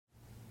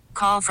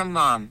call from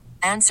mom.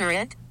 Answer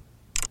it.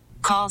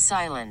 Call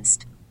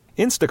silenced.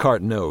 Instacart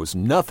knows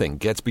nothing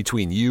gets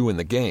between you and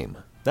the game.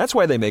 That's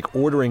why they make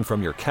ordering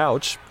from your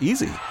couch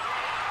easy.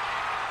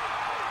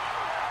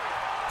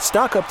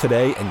 Stock up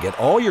today and get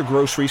all your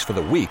groceries for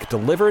the week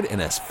delivered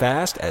in as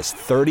fast as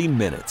 30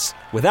 minutes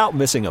without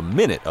missing a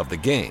minute of the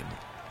game.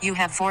 You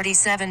have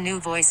 47 new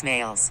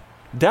voicemails.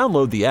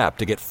 Download the app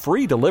to get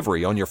free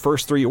delivery on your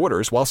first 3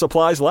 orders while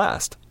supplies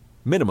last.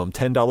 Minimum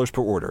 $10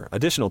 per order.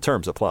 Additional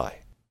terms apply.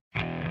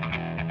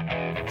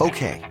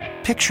 Okay,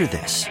 picture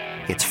this.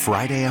 It's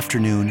Friday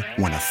afternoon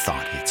when a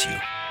thought hits you.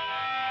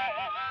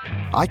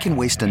 I can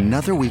waste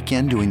another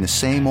weekend doing the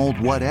same old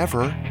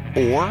whatever,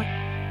 or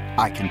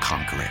I can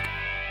conquer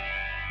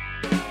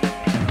it.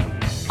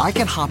 I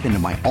can hop into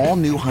my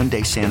all-new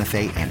Hyundai Santa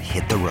Fe and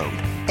hit the road.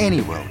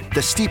 Any road.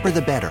 The steeper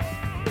the better.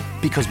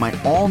 Because my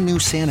all-new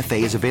Santa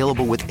Fe is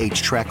available with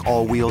H-Track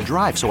all-wheel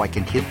drive, so I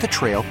can hit the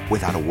trail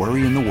without a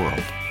worry in the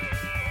world.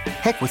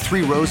 Heck, with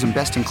 3 rows and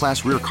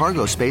best-in-class rear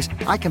cargo space,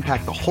 I can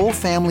pack the whole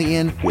family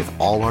in with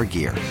all our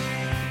gear.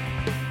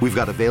 We've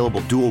got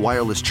available dual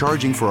wireless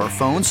charging for our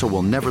phones, so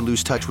we'll never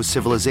lose touch with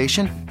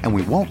civilization, and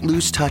we won't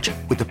lose touch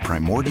with the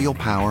primordial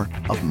power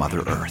of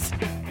Mother Earth.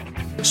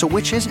 So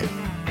which is it?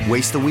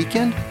 Waste the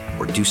weekend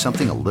or do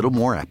something a little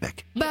more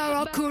epic?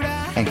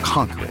 And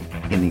conquer it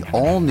in the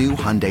all-new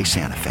Hyundai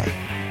Santa Fe.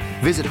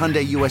 Visit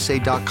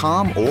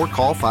HyundaiUSA.com or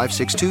call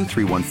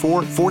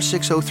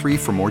 562-314-4603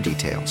 for more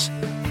details.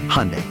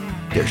 Hyundai,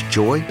 there's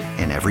joy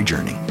in every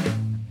journey.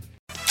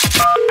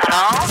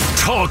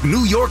 Talk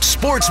New York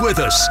sports with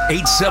us.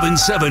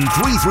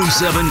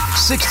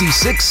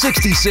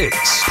 877-337-6666.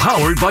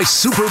 Powered by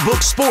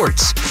Superbook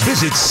Sports.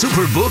 Visit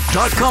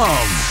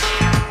superbook.com.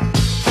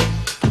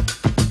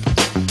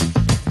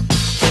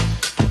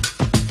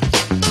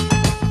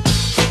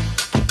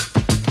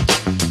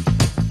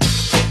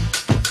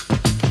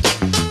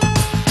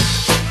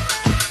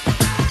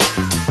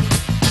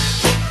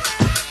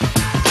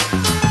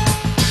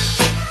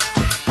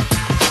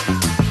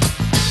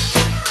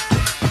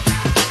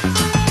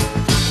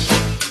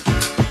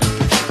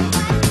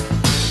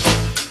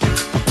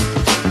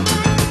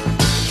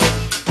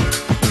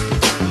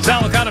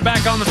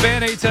 On the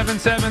fan,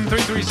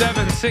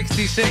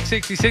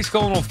 877-337-6666,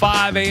 going till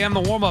 5 a.m.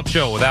 The warm-up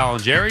show with Al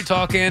and Jerry,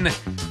 talking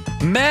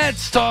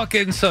Mets,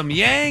 talking some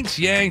Yanks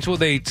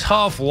with a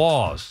tough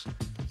loss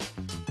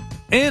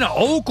in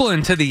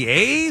Oakland to the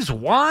A's.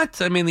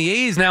 What? I mean, the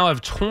A's now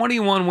have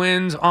 21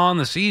 wins on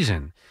the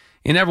season.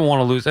 You never want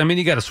to lose. I mean,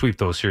 you got to sweep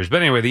those series.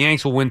 But anyway, the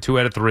Yanks will win 2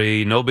 out of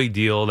 3. No big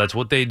deal. That's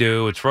what they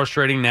do. It's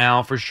frustrating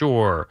now for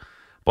sure.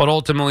 But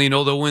ultimately,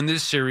 they'll win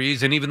this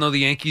series. And even though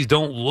the Yankees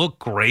don't look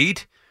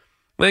great,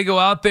 they go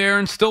out there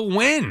and still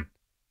win.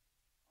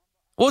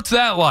 What's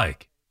that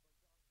like?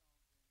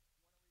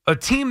 A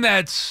team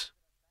that's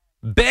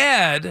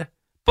bad,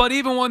 but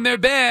even when they're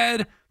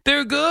bad,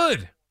 they're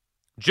good.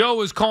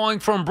 Joe is calling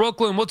from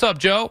Brooklyn. What's up,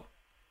 Joe?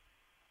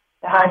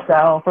 Hi,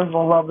 Sal. First of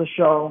all, love the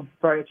show.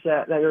 Very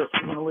upset that you're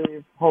going to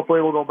leave.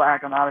 Hopefully we'll go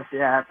back on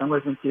Odyssey app and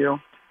listen to you.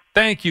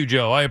 Thank you,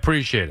 Joe. I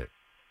appreciate it.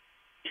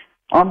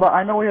 But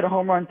I know we had a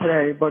home run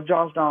today, but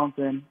Josh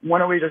Donaldson,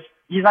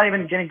 he's not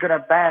even getting good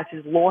at bats.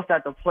 He's lost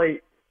at the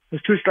plate.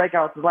 There's 2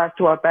 strikeouts. His last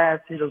 2 at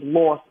bats, he just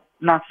lost,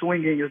 not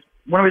swinging.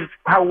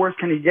 How worse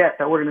can he get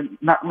that we're going to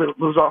not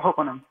lose our hope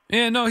on him?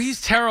 Yeah, no,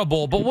 he's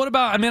terrible. But what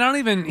about,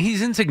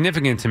 he's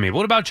insignificant to me.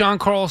 What about John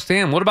Carl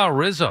Stanton? What about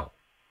Rizzo?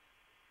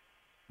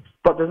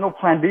 But there's no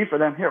plan B for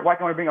them here. Why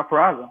can't we bring up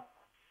Peraza?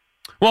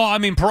 Well,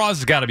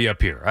 Peraza's got to be up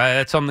here.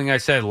 That's something I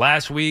said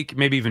last week,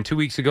 maybe even 2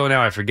 weeks ago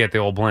now. I forget, they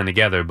all blend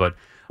together. But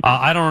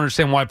I don't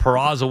understand why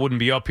Peraza wouldn't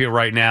be up here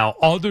right now,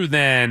 other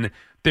than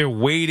they're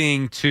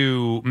waiting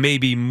to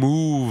maybe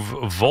move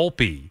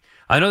Volpe.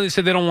 I know they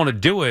said they don't want to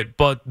do it,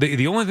 but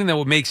the only thing that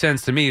would make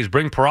sense to me is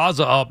bring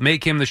Peraza up,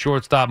 make him the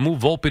shortstop, move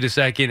Volpe to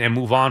second, and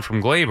move on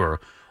from Glaber.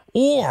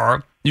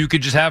 Or you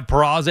could just have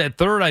Peraza at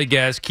third, I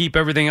guess, keep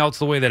everything else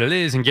the way that it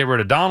is, and get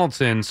rid of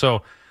Donaldson.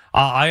 So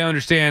I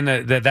understand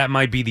that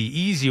might be the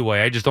easy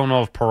way. I just don't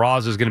know if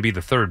Peraza is going to be the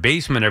third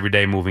baseman every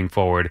day moving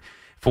forward.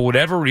 For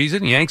whatever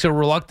reason, Yanks are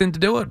reluctant to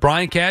do it.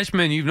 Brian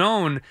Cashman, you've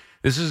known,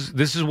 this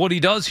is what he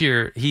does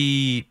here.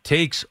 He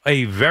takes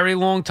a very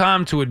long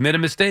time to admit a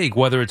mistake,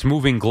 whether it's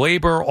moving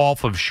Glaber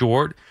off of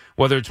short,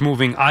 whether it's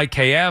moving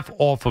IKF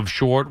off of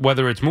short,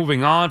 whether it's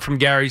moving on from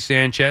Gary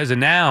Sanchez, and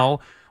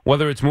now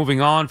whether it's moving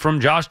on from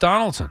Josh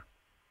Donaldson.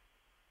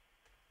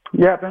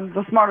 Yeah, and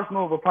the smartest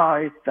move would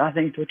probably, I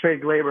think, to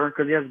trade Glaber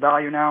because he has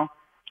value now.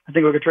 I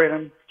think we could trade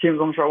him. Teams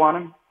will sure want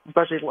him.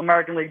 Especially the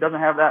American League doesn't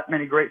have that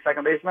many great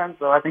second basemen,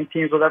 so I think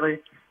teams will definitely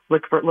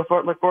look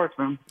forward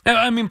to him.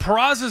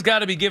 Peraza's got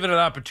to be given an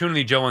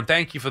opportunity, Joe, and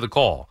thank you for the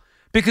call,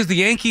 because the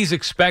Yankees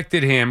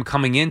expected him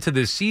coming into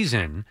this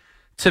season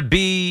to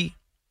be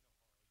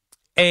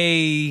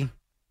a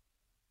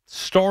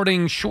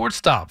starting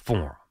shortstop for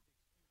him.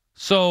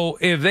 So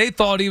if they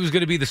thought he was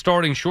going to be the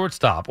starting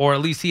shortstop, or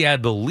at least he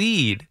had the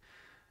lead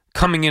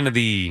going into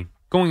the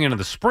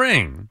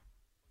spring,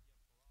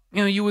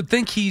 you would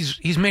think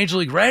he's major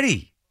league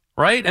ready.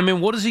 right? I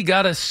mean, what does he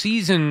got to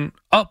season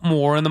up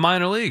more in the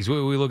minor leagues? We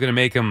looking to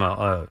make him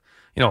a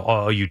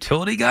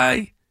utility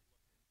guy?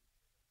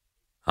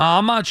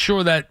 I'm not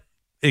sure that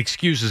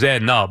excuse is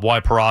adding up why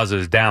Peraza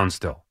is down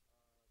still.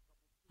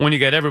 When you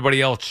get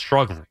everybody else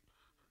struggling.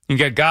 You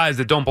get guys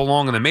that don't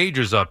belong in the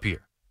majors up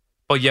here,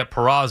 but yet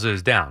Peraza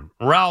is down.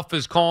 Ralph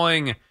is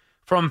calling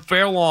from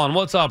Fairlawn.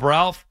 What's up,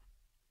 Ralph?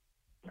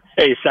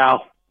 Hey,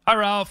 Sal. Hi,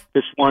 Ralph.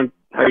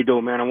 How you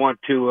doing, man? I want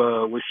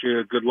to wish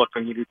you good luck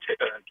on your new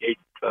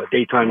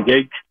daytime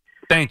gig.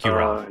 Thank you,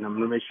 Ralph. And I'm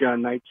going to miss you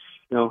on nights.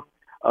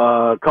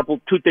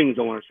 Two things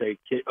I want to say.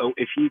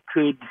 If you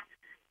could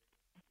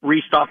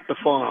restock the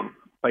farm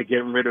by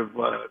getting rid of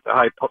the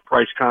high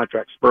price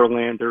contracts,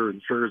 Verlander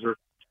and Scherzer,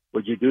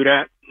 would you do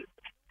that?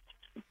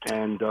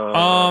 And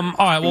all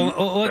right.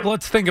 Well,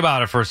 let's think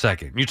about it for a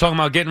second. You're talking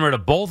about getting rid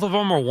of both of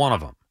them or one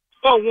of them?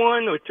 Oh,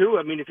 one or two.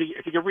 I mean, if you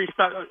could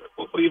restock,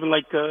 even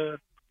like the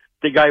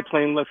guy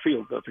playing left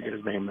field, I forget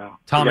his name now.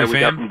 Tommy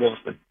Pham from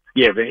Boston.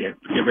 Yeah,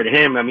 get rid of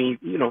him. I mean,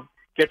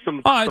 get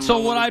some. All right.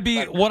 So would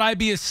I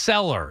be a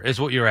seller? Is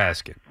what you're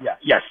asking? Yeah.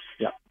 Yes.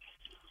 Yeah.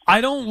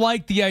 I don't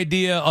like the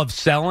idea of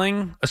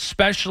selling,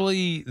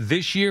 especially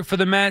this year for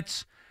the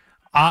Mets.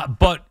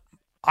 But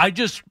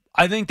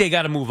I think they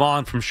got to move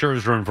on from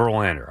Scherzer and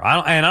Verlander.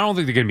 I don't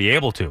think they're going to be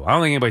able to. I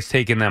don't think anybody's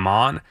taking them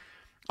on.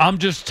 I'm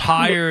just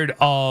tired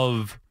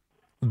of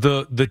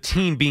the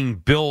team being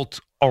built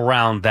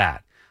around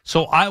that.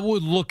 So I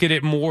would look at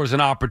it more as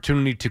an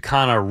opportunity to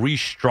kind of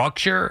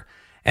restructure.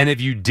 And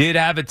if you did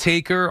have a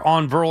taker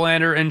on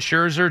Verlander and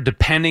Scherzer,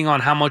 depending on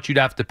how much you'd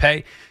have to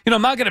pay,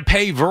 I'm not going to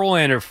pay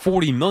Verlander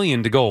 $40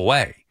 million to go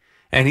away.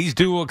 And he's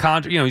due a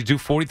contract. He's due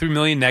 $43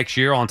 million next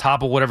year on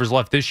top of whatever's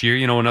left this year.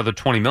 Another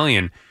 $20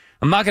 million.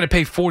 I'm not going to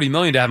pay $40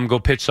 million to have him go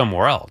pitch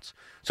somewhere else.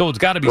 So it's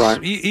got to be,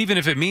 right. Even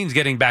if it means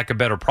getting back a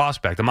better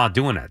prospect, I'm not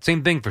doing that.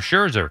 Same thing for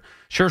Scherzer.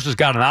 Scherzer's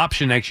got an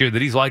option next year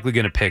that he's likely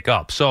going to pick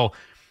up. So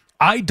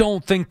I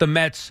don't think the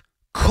Mets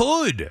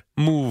could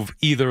move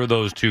either of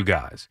those two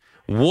guys.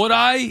 Would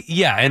I?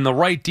 Yeah, in the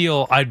right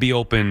deal, I'd be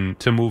open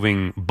to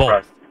moving both.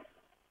 Right.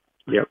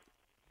 Yep.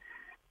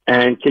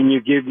 And can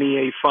you give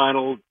me a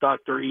final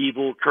Dr.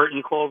 Evil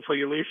curtain call before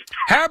you leave?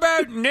 How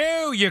about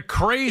no, you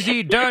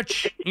crazy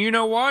Dutch? You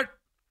know what?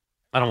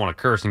 I don't want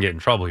to curse and get in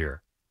trouble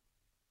here.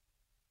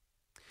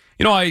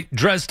 I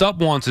dressed up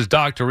once as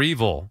Dr.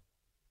 Evil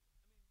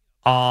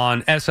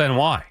on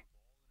SNY.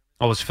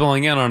 I was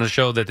filling in on a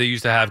show that they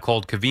used to have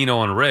called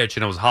Covino and Rich,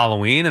 and it was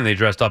Halloween, and they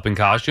dressed up in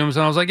costumes,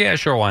 and I was like, yeah,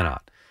 sure, why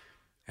not?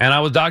 And I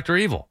was Dr.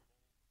 Evil,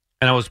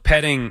 and I was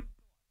petting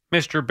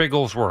Mr.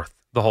 Bigglesworth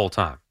the whole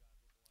time.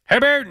 How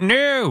about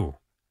no?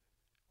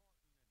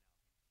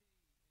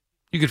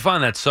 You could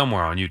find that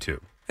somewhere on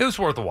YouTube. It was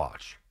worth a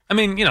watch. I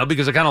mean,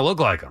 because I kind of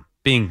look like him,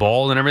 being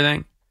bald and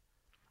everything.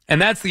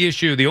 And that's the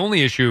issue, the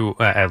only issue,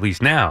 at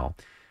least now,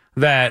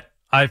 that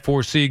I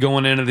foresee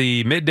going into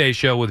the midday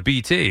show with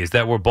BT is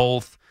that we're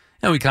both,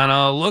 we kind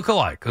of look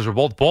alike because we're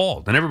both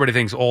bald. And everybody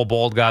thinks all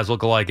bald guys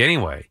look alike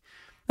anyway.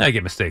 I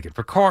get mistaken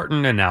for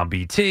Carton and now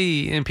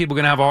BT, and people are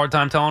going to have a hard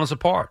time telling us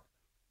apart.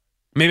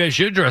 Maybe I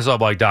should dress up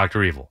like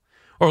Dr. Evil,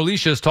 or at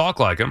least just talk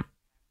like him.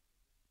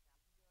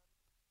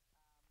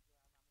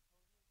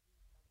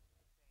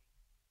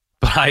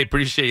 But I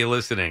appreciate you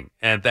listening,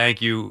 and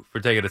thank you for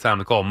taking the time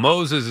to call.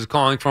 Moses is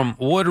calling from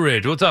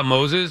Woodridge. What's up,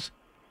 Moses?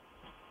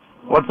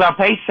 What's up?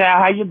 Hey, Sal.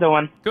 How you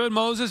doing? Good,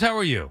 Moses. How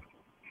are you?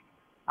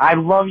 I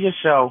love your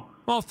show.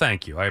 Well,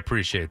 thank you. I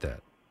appreciate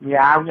that.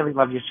 Yeah, I really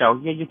love your show.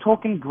 Yeah, you're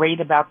talking great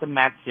about the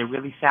Mets. You're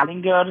really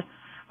sounding good.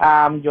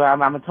 I'm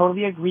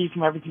totally agree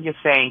from everything you're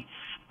saying.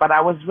 But I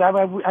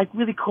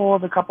really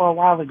called a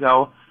while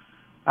ago.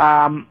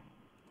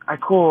 I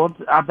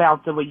called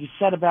about what you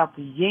said about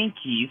the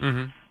Yankees.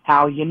 Mm-hmm.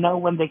 How,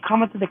 when they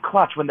come into the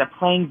clutch, when they're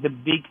playing the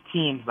big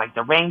teams like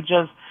the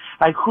Rangers,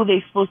 like who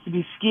they supposed to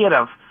be scared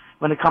of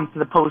when it comes to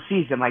the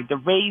postseason. Like the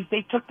Rays,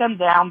 they took them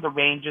down. The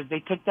Rangers, they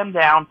took them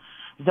down.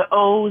 The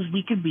O's,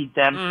 we could beat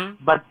them.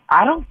 Mm-hmm. But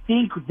I don't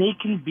think they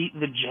can beat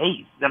the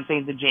Jays. I'm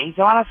saying the Jays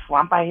are on a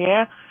slump, I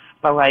hear.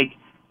 But,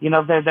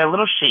 they're a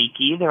little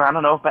shaky. I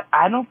don't know. But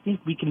I don't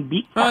think we can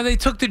beat them. They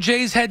took the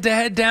Jays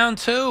head-to-head down,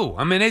 too.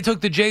 I mean, they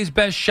took the Jays'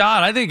 best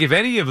shot. I think if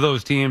any of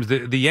those teams,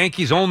 the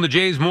Yankees own the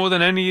Jays more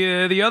than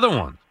any of the other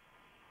ones.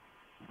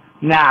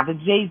 Nah, the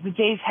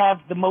Jays have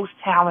the most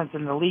talent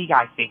in the league,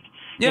 I think.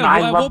 Yeah,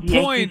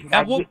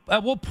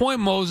 at what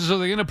point, Moses, are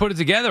they going to put it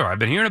together? I've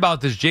been hearing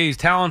about this Jays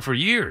talent for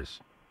years.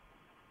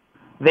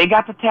 They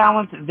got the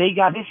talent.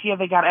 This year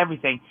they got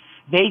everything.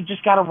 They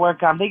just got to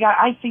work on.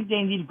 I think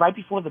they need right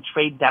before the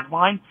trade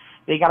deadline.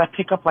 They got to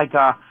pick up like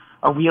a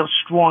real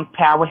strong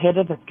power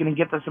hitter that's going to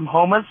get them some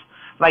homers.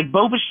 Like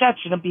Bo Bichette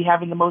shouldn't be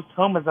having the most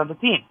homers on the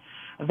team.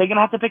 They're going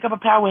to have to pick up a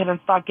power hitter and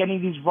start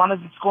getting these runners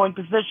in scoring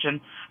position.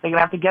 They're going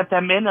to have to get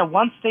them in, and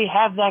once they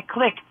have that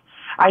clicked,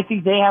 I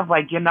think they have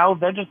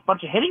they're just a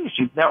bunch of hitting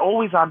machines. They're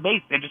always on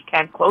base. They just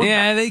can't close.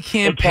 Yeah, them. They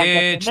can't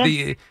pitch.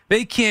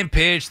 They can't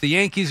pitch. The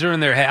Yankees are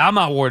in their head. I'm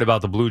not worried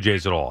about the Blue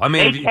Jays at all. I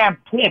mean, they can't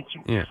pitch.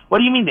 Yeah. What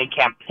do you mean they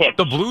can't pitch?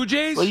 The Blue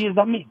Jays? What does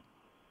that mean?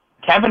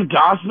 Kevin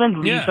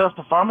Gausman leads those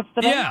performance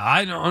today? Yeah,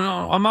 I don't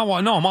know. I'm not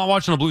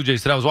watching the Blue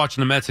Jays today. I was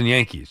watching the Mets and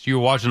Yankees. You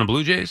were watching the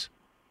Blue Jays?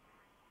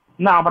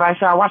 No, but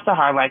I watched the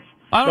highlights.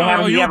 I don't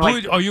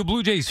know. Are you a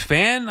Blue Jays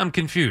fan? I'm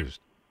confused.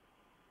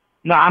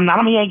 No, I'm not.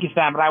 I'm a Yankees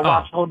fan, but I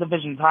watched the whole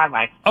division's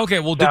highlights. Okay,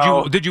 well,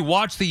 did you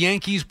watch the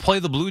Yankees play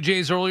the Blue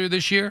Jays earlier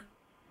this year?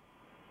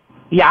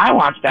 Yeah, I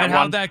watched that. And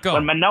how'd that go?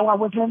 When Manoah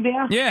was in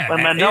there? Yeah.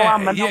 When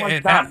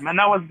Manoah's done.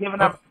 Manoah's giving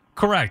up.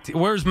 Correct.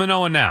 Where's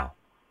Manoah now?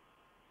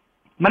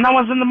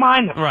 Manoah's in the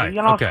minors. Right.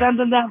 Send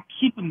him there,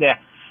 keep him there.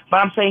 But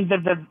I'm saying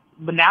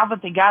but now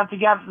that they got it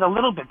together, a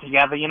little bit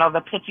together,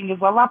 the pitching is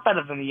a lot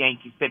better than the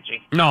Yankees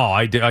pitching. No,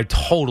 I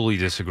totally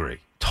disagree.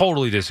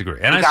 Totally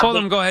disagree. And I saw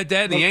them go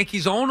head-to-head. The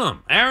Yankees own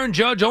them. Aaron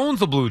Judge owns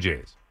the Blue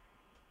Jays.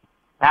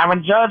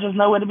 Aaron Judge is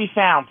nowhere to be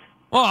found.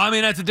 Well, I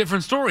mean, that's a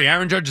different story.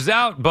 Aaron Judge is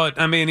out, but,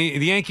 I mean,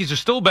 the Yankees are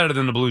still better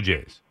than the Blue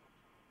Jays.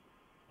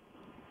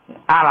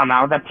 I don't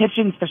know. The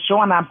pitching's for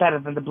sure not better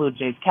than the Blue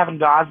Jays. Kevin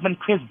Gausman,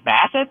 Chris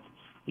Bassett,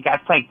 you guys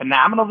playing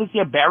phenomenal this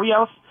year.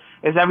 Barrios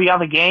is every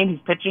other game he's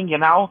pitching,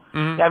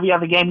 Mm-hmm. Every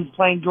other game he's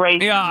playing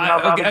great.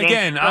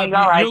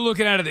 Yeah, you're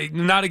looking at it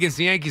not against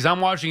the Yankees.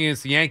 I'm watching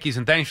against the Yankees,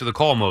 and thanks for the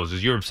call,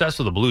 Moses. You're obsessed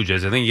with the Blue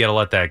Jays. I think you got to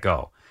let that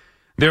go.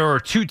 There are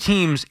two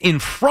teams in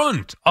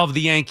front of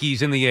the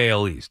Yankees in the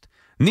AL East,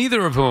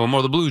 neither of whom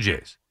are the Blue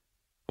Jays.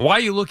 Why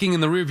are you looking in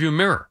the rearview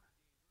mirror?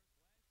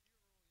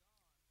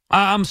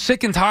 I'm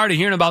sick and tired of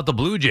hearing about the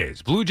Blue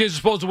Jays. Blue Jays were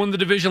supposed to win the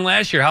division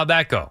last year. How'd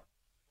that go?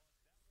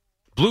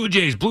 Blue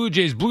Jays,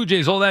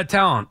 all that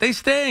talent. They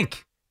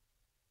stink.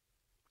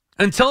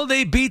 Until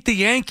they beat the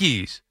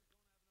Yankees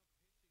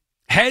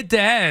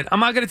head-to-head, I'm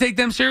not going to take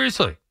them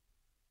seriously.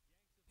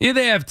 Yeah,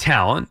 they have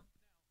talent.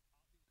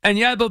 And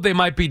yeah, though they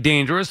might be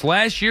dangerous.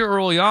 Last year,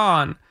 early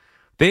on,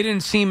 they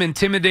didn't seem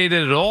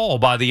intimidated at all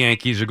by the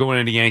Yankees or going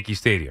into Yankee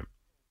Stadium.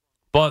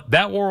 But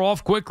that wore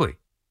off quickly.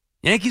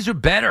 Yankees are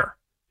better.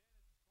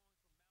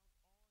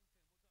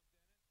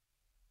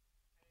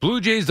 Blue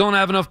Jays don't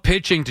have enough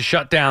pitching to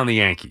shut down the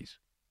Yankees.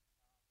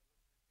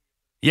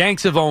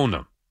 Yanks have owned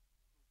them.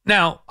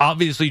 Now,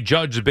 obviously,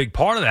 Judge is a big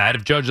part of that.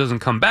 If Judge doesn't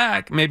come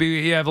back, maybe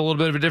you have a little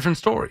bit of a different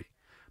story.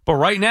 But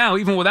right now,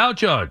 even without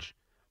Judge,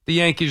 the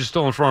Yankees are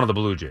still in front of the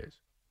Blue Jays.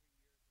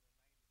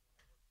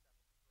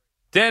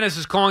 Dennis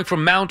is calling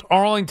from Mount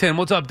Arlington.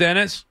 What's up,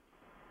 Dennis?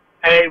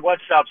 Hey,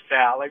 what's up,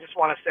 Sal? I just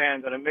want to say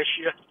I'm going to miss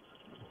you.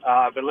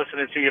 I've been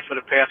listening to you for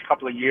the past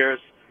couple of years.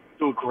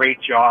 Do a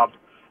great job.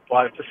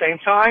 But at the same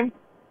time,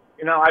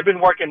 I've been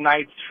working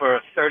nights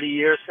for 30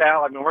 years,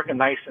 Sal. I've been working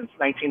nights since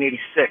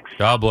 1986.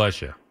 God bless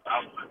you.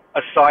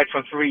 Aside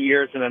from 3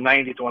 years in the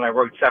 90s when I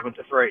worked 7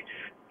 to 3.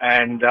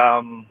 And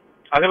I'm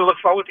going to look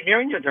forward to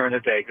hearing you during the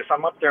day because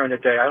I'm up during the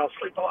day. I don't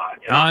sleep a lot.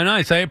 Oh,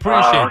 nice. I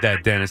appreciate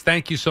that, Dennis.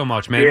 Thank you so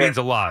much, man. It means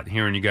a lot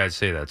hearing you guys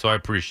say that, so I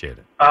appreciate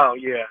it. Oh,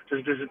 yeah.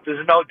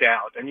 There's no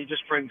doubt. And you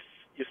just bring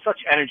such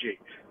energy,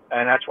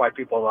 and that's why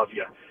people love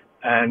you.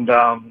 And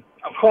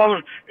I'm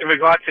calling in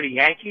regard to the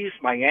Yankees.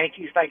 My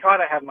Yankees. Thank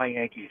God I have my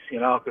Yankees.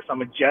 Because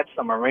I'm a Jets,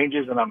 I'm a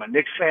Rangers, and I'm a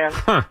Knicks fan.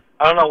 Huh.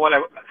 I don't know what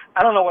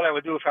I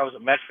would do if I was a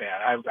Met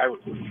fan. I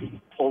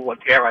would pull what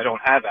air I don't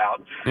have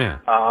out. Yeah.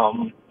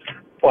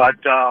 But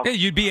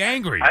you'd be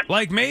angry,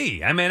 like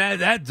me. I mean,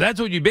 that's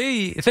what you'd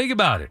be. Think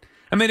about it.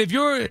 I mean,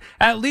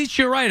 at least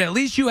you're right. At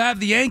least you have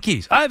the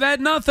Yankees. I've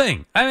had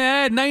nothing. I mean,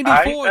 I had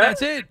 94.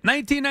 That's it.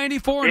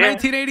 1994,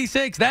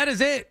 1986. That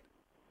is it.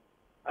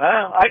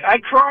 I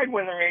cried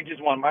when the Rangers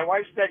won. My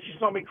wife said she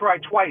saw me cry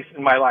twice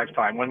in my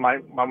lifetime. When my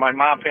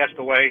mom passed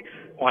away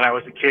when I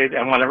was a kid,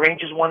 and when the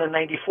Rangers won in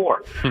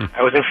 '94,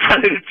 I was in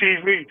front of the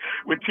TV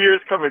with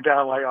tears coming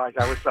down my eyes.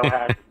 I was so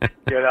happy,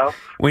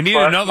 We need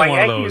another one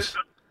of those.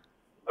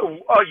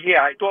 Oh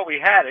yeah, I thought we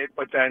had it,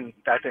 but then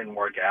that didn't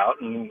work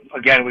out. And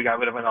again, we got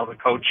rid of another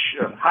coach.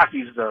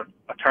 Hockey's a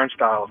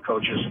turnstile of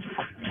coaches.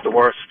 It's the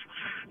worst.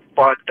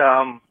 But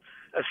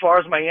as far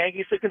as my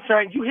Yankees are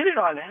concerned, you hit it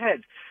on the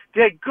head.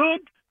 They're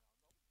good,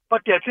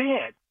 but they're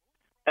bad.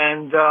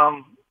 And,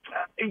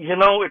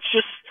 it's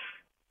just,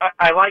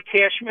 I like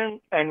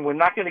Cashman, and we're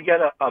not going to get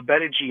a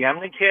better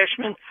GM than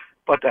Cashman,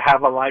 but to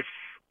have a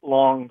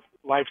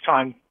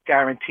lifetime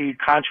guaranteed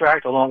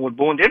contract along with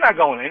Boone, they're not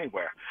going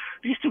anywhere.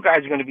 These two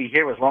guys are going to be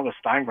here as long as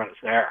Steinbrenner's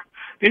there.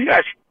 These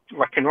guys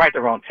can write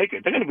their own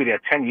ticket. They're going to be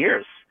there 10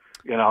 years.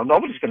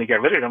 Nobody's going to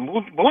get rid of them.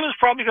 Boone is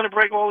probably going to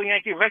break all the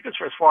Yankee records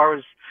for as far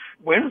as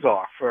wins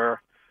are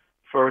for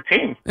a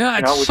team. Yeah,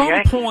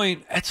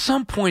 at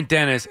some point,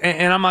 Dennis,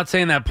 and I'm not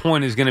saying that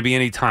point is going to be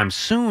anytime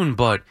soon,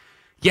 but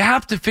you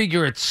have to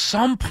figure at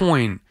some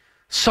point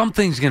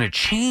something's going to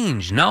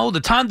change. No,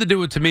 the time to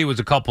do it to me was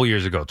a couple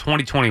years ago,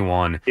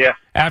 2021. Yeah.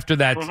 After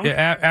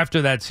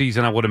that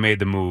season, I would have made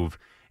the move,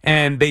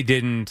 and they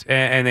didn't,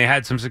 and they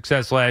had some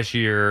success last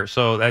year,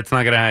 so that's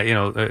not going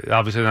to,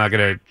 obviously not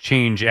going to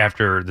change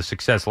after the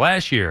success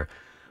last year.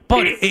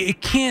 But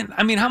it can't.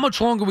 I mean, how much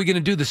longer are we going to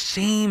do the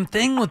same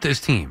thing with this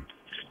team?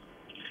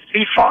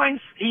 He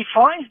finds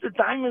the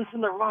diamonds in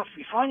the rough.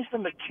 He finds the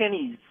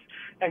McKinneys,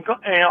 and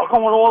going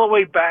all the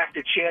way back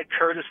to Chad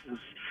Curtis's.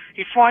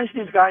 He finds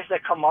these guys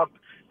that come up,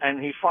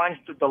 and he finds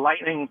the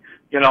lightning,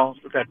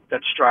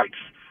 that strikes.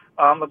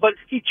 But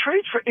he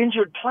trades for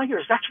injured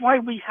players. That's why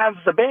we have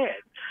the bad.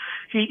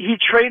 He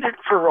traded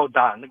for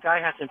Rodon. The guy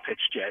hasn't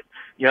pitched yet.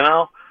 You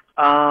know.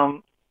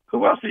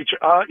 Who else did he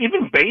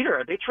even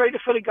Bader. They traded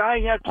for the guy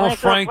he had playing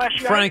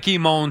Frankie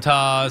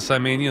Montas. I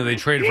mean, they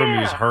traded for him. He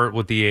was hurt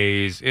with the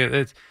A's.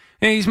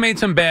 He's made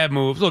some bad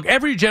moves. Look,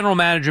 every general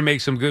manager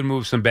makes some good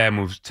moves, some bad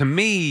moves. To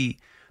me,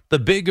 the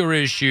bigger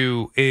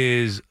issue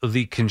is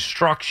the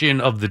construction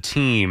of the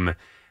team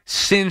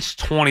since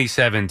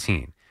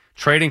 2017.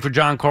 Trading for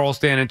John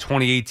Carlston in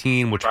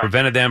 2018, which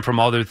prevented them from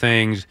other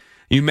things.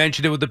 You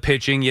mentioned it with the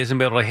pitching. He hasn't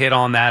been able to hit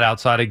on that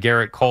outside of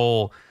Garrett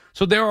Cole.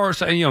 So there are,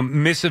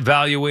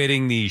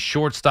 misevaluating the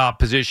shortstop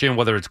position,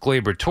 whether it's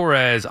Gleyber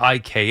Torres,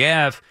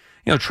 IKF,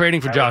 trading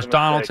for Josh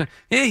Donaldson.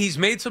 Yeah, he's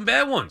made some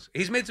bad ones.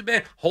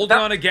 Holding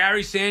on to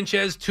Gary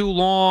Sanchez too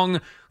long,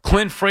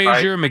 Clint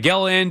Frazier,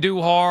 Miguel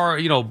Andujar,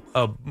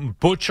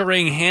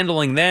 butchering,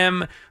 handling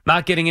them,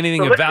 not getting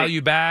anything of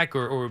value back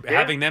or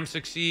having them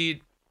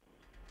succeed.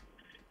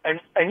 And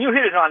you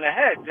hit it on the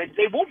head.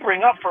 They will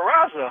bring up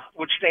Peraza,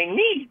 which they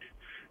need.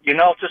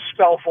 To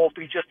spell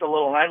Volpe just a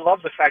little. And I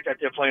love the fact that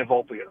they're playing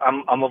Volpe.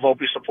 I'm a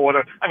Volpe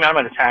supporter. I mean, I'm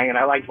an Italian.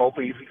 I like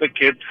Volpe. He's a good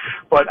kid.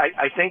 But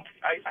I think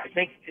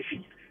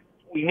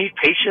we need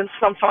patience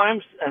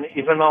sometimes. And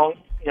even though,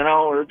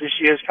 this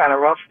year's kind of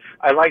rough,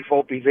 I like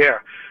Volpe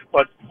there.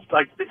 But,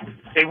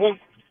 they won't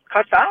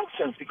cut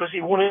Donaldson because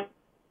he wouldn't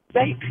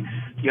bake,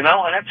 and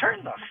that's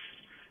hurting us.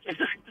 This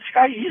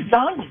guy, he's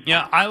done.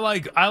 Yeah, I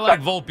like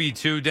Volpe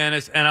too,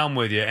 Dennis, and I'm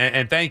with you.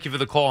 And thank you for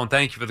the call and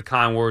thank you for the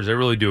kind words. I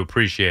really do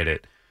appreciate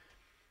it.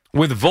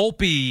 With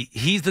Volpe,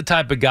 he's the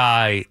type of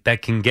guy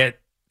that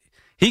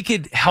he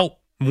could help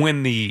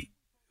win the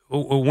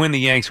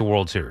Yanks a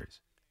World Series.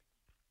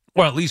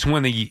 Or at least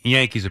win the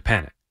Yankees a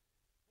pennant.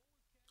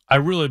 I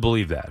really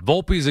believe that.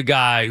 Volpe's a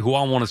guy who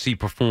I want to see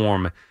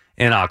perform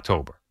in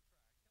October.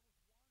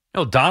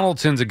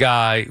 Donaldson's a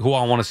guy who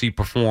I want to see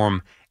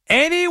perform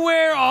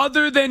anywhere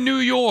other than New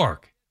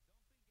York.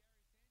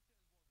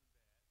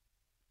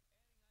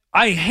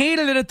 I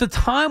hated it at the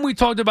time we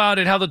talked about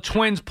it, how the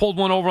Twins pulled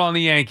one over on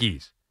the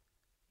Yankees.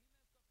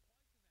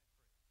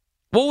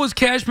 What was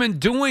Cashman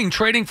doing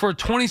trading for a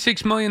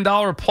 $26 million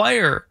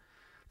player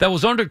that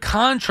was under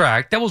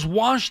contract, that was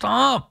washed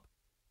up?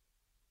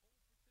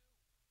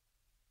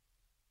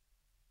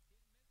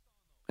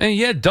 And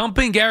yeah,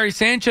 dumping Gary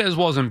Sanchez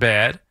wasn't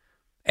bad.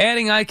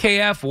 Adding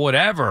IKF,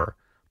 whatever.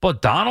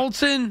 But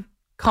Donaldson?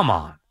 Come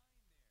on.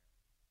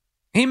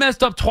 He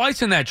messed up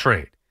twice in that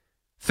trade.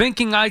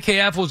 Thinking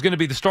IKF was going to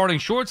be the starting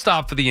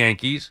shortstop for the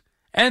Yankees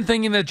and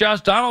thinking that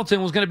Josh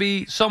Donaldson was going to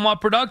be somewhat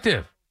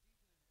productive.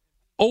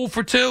 0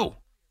 for 2.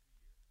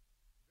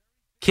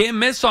 Can't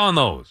miss on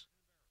those.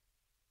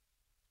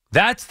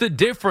 That's the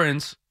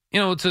difference.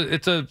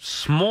 It's a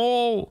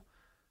small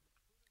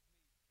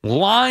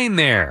line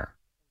there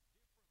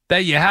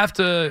that you have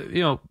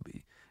to,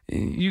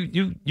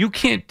 you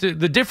can't.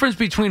 The difference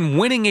between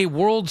winning a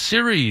World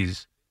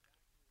Series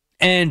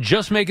and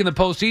just making the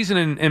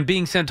postseason and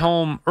being sent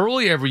home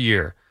early every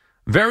year,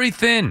 very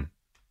thin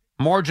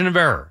margin of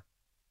error.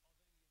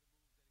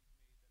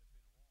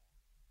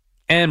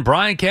 And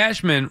Brian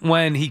Cashman,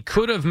 when he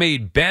could have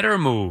made better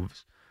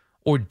moves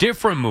or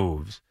different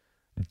moves,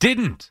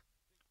 didn't.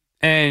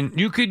 And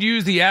you could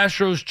use the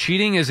Astros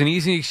cheating as an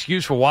easy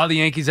excuse for why the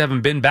Yankees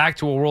haven't been back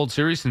to a World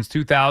Series since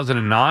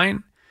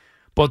 2009.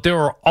 But there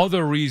are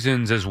other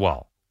reasons as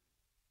well.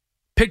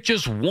 Pick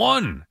just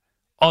one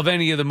of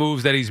any of the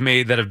moves that he's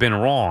made that have been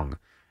wrong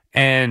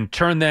and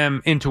turn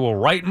them into a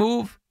right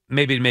move,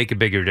 maybe to make a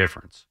bigger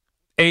difference.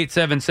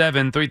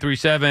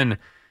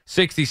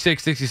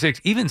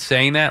 877-337-6666. Even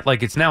saying that,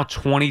 like it's now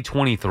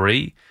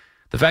 2023,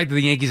 the fact that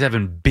the Yankees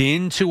haven't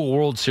been to a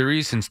World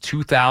Series since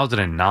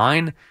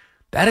 2009,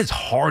 that is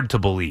hard to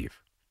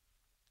believe.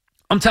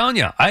 I'm telling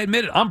you, I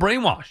admit it, I'm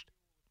brainwashed.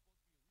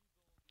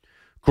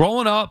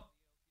 Growing up,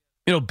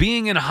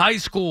 being in high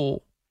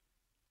school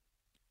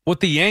with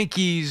the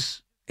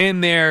Yankees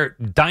in their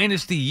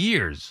dynasty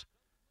years,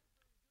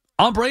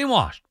 I'm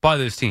brainwashed by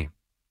this team.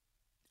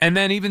 And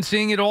then even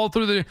seeing it all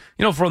through the,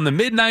 from the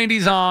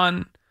mid-90s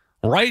on,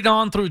 right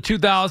on through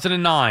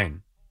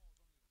 2009.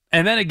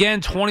 And then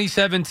again,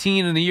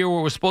 2017 in the year where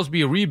it was supposed to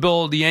be a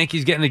rebuild, the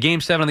Yankees getting the Game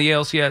 7 of the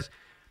ALCS.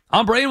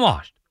 I'm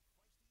brainwashed.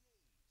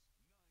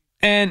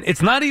 And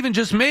it's not even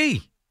just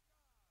me.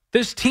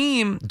 This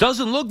team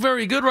doesn't look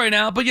very good right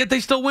now, but yet they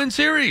still win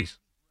series.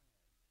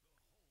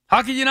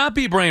 How can you not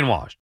be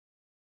brainwashed?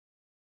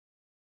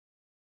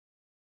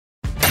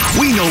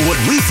 We know what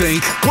we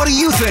think. What do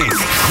you think?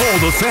 Call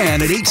the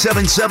Fan at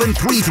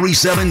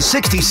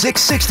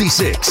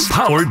 877-337-6666.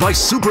 Powered by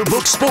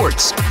Superbook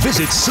Sports.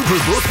 Visit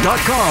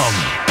superbook.com.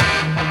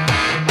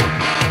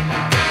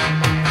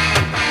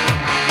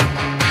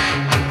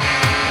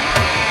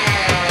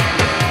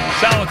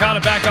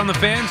 Salicata back on the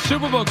Fan.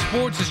 Superbook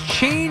Sports is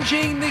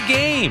changing the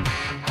game.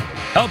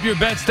 Help your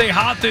bets stay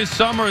hot this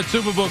summer at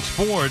Superbook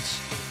Sports.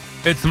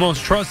 It's the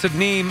most trusted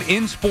name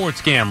in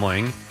sports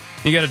gambling.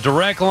 You get a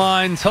direct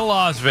line to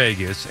Las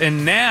Vegas.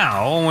 And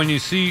now, when you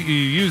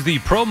use the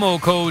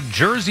promo code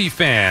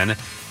JerseyFan,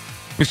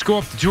 You score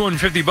up to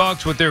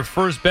 $250 with their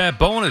first bet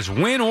bonus,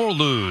 win or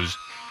lose.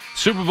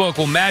 Superbook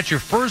will match your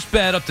first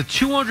bet up to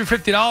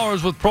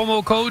 $250 with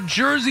promo code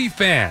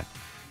JerseyFan.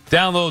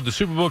 Download the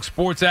Superbook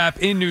Sports app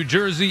in New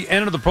Jersey,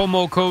 enter the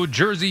promo code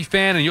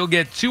JerseyFan, and you'll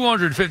get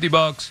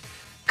 $250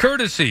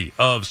 courtesy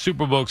of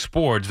Superbook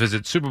Sports.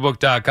 Visit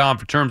superbook.com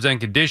for terms and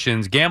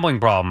conditions. Gambling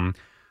problem?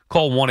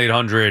 Call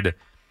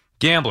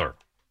 1-800-GAMBLER.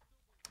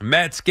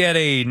 Mets get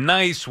a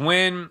nice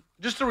win.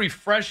 Just a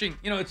refreshing,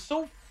 it's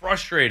so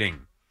frustrating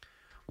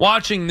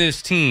watching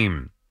this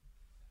team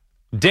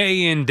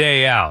day in,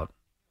 day out.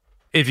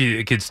 If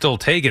you could still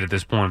take it at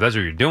this point, if that's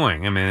what you're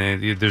doing. I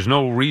mean, there's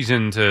no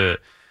reason to.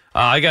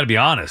 I got to be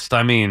honest.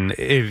 I mean,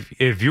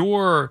 if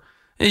you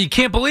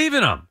can't believe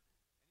in them.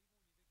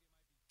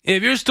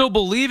 If you're still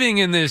believing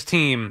in this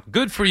team,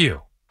 good for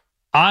you.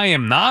 I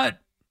am not.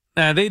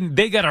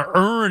 They got to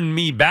earn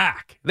me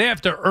back. They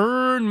have to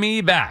earn me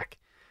back.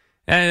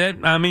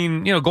 And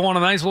go on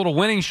a nice little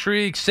winning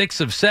streak, 6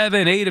 of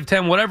 7, 8 of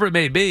 10, whatever it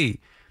may be.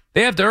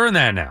 They have to earn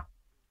that now.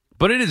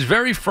 But it is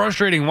very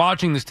frustrating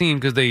watching this team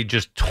because they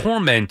just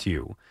torment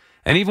you.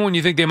 And even when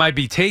you think they might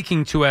be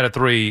taking 2 out of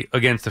 3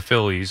 against the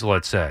Phillies,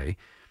 let's say,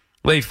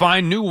 they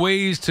find new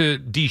ways to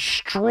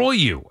destroy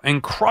you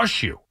and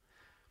crush you.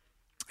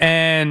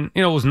 And,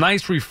 it was a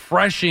nice,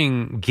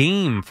 refreshing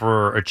game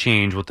for a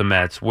change with the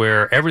Mets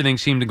where everything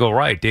seemed to go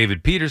right.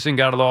 David Peterson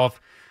got it off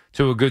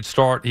to a good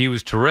start. He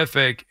was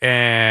terrific.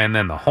 And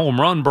then the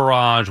home run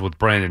barrage with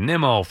Brandon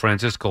Nimmo,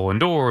 Francisco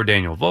Lindor,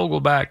 Daniel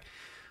Vogelbach.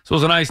 So it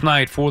was a nice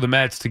night for the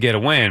Mets to get a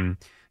win.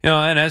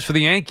 And as for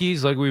the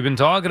Yankees, like we've been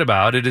talking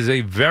about, it is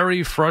a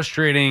very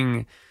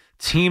frustrating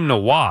team to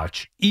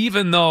watch.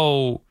 Even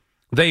though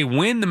they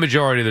win the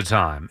majority of the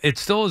time, it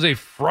still is a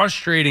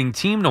frustrating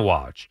team to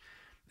watch.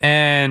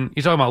 And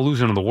you're talking about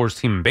losing to the worst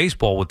team in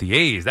baseball with the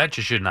A's. That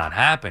just should not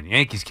happen.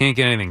 Yankees can't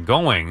get anything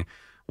going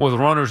with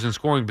runners in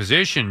scoring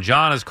position.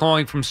 John is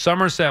calling from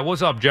Somerset.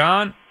 What's up,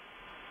 John?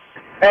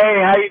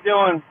 Hey, how you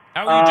doing?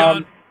 How are you,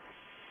 John?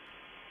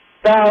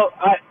 Sal,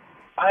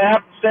 I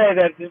have to say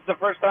that this is the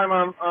first time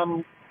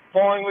I'm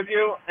calling with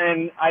you,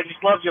 and I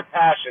just love your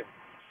passion.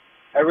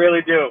 I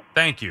really do.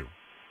 Thank you.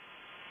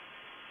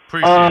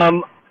 Appreciate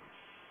it.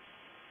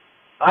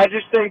 I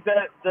just think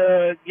that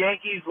the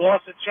Yankees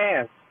lost a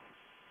chance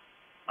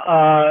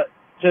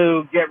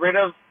to get rid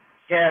of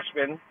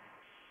Cashman.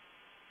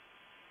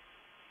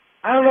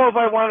 I don't know if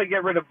I want to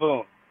get rid of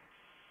Boone,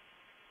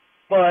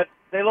 but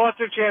they lost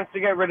their chance to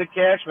get id of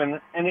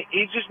Cashman, and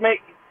he's just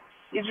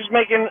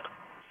making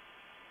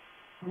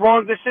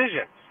wrong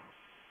decisions.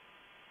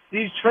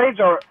 These trades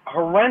are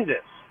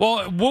horrendous.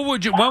 Well, when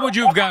would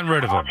you have gotten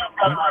rid of him?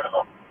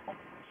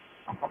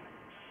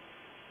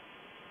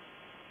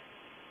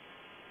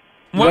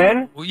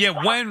 When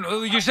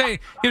you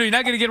say you're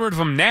not going to get rid of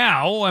him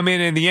now. I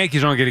mean, and the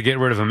Yankees aren't going to get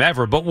rid of him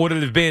ever. But would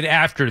it have been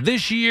after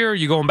this year?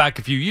 You going back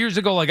a few years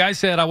ago? Like I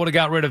said, I would have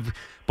got rid of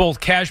both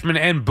Cashman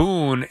and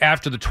Boone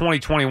after the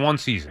 2021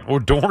 season or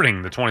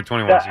during the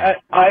 2021 season.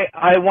 I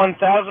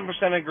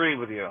 1,000% agree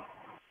with you.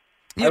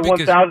 Yeah,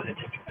 because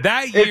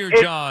that year,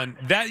 John,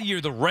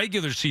 the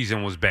regular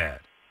season was bad.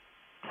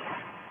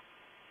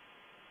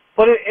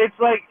 But it's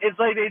like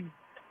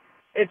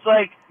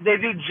they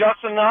do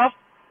just enough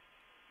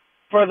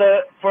for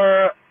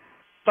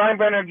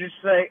Steinbrenner to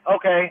say,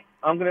 okay,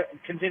 I'm going to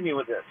continue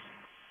with this.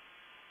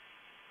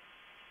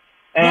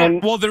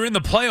 And well, they're in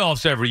the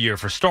playoffs every year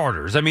for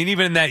starters. I mean,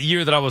 even in that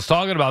year that I was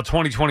talking about,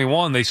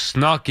 2021, they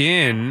snuck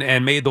in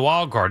and made the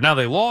wild card. Now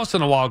they lost in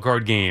the wild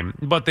card game,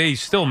 but they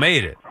still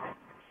made it.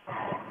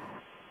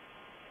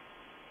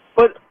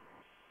 But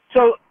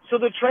so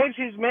the trades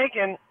he's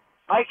making,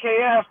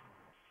 IKF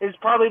is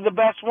probably the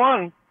best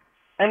one,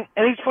 and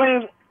he's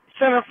playing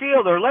center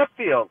field or left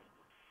field.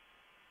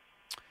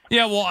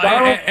 Yeah, well,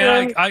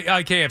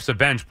 IKF's a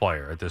bench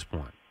player at this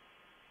point.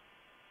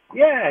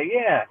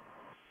 Yeah.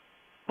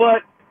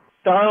 But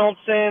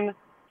Donaldson,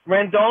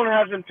 Rendon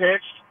hasn't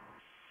pitched.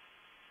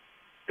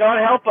 God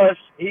help us,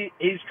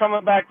 he's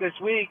coming back this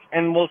week,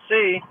 and we'll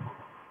see.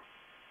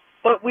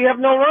 But we have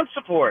no run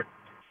support.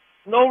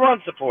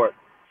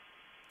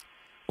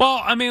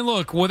 Well, I mean,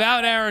 look,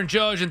 without Aaron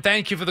Judge, and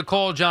thank you for the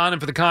call, John,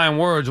 and for the kind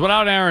words.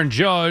 Without Aaron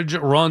Judge,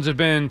 runs have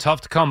been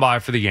tough to come by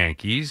for the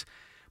Yankees.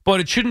 But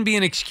it shouldn't be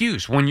an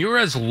excuse. When you're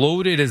as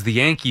loaded as the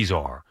Yankees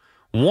are,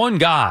 one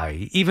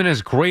guy, even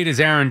as great as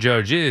Aaron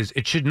Judge is,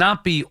 it should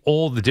not be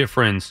all the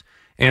difference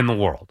in the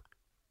world.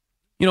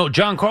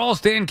 John Carlos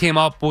Stanton came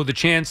up with a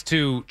chance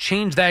to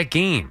change that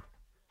game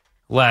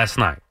last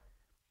night,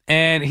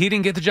 and he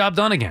didn't get the job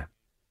done again.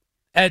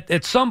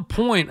 At some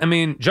point, I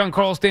mean, John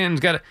Carlos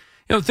Stanton's got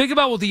to, think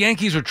about what the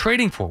Yankees are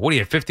trading for. What do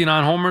you have,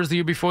 59 homers the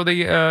year before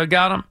they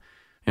got him?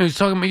 You're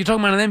talking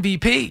about an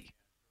MVP.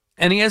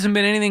 And he hasn't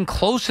been anything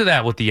close to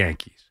that with the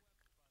Yankees.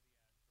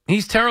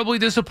 He's terribly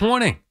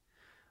disappointing.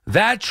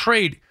 That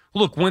trade,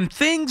 look, when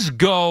things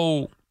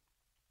go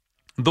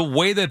the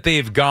way that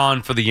they've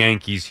gone for the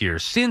Yankees here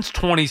since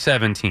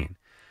 2017,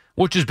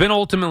 which has been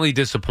ultimately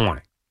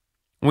disappointing.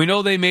 We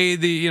know they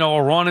made a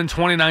run in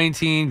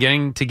 2019,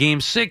 getting to Game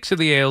 6 of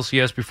the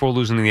ALCS before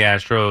losing to the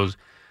Astros.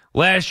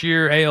 Last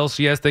year,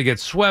 ALCS, they get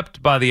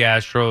swept by the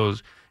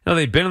Astros.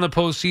 They've been in the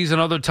postseason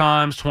other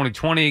times,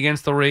 2020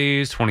 against the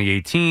Rays,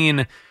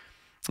 2018,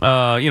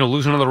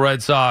 losing to the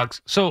Red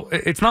Sox. So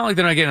it's not like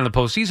they're not getting in the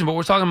postseason, but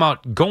we're talking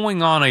about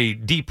going on a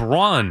deep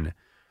run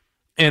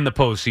in the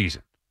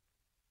postseason.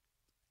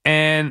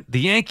 And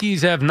the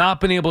Yankees have not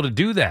been able to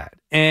do that.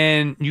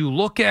 And you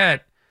look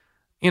at,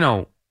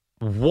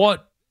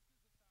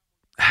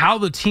 how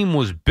the team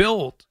was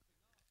built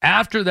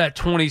after that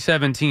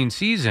 2017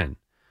 season.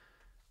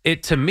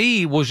 It, to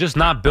me, was just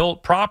not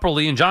built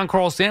properly, and John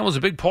Carl Stanton was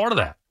a big part of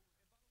that.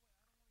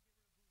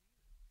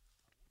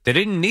 They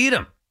didn't need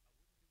him.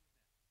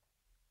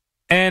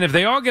 And if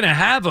they are going to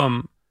have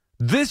him,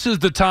 this is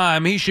the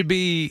time he should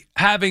be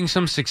having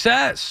some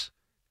success.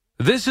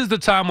 This is the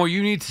time where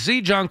you need to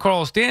see John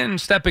Carl Stanton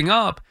stepping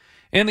up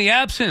in the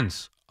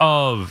absence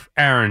of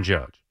Aaron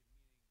Judge.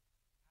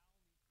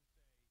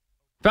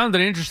 Found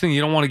it interesting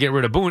you don't want to get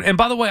rid of Boone. And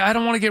by the way, I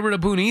don't want to get rid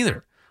of Boone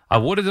either. I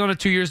would have done it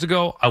 2 years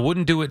ago. I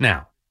wouldn't do it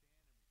now.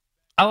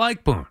 I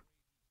like Boone.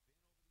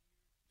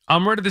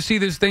 I'm ready to see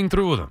this thing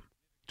through with him.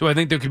 Do I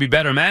think there could be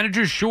better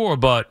managers? Sure,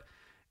 but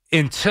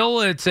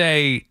until it's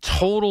a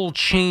total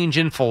change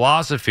in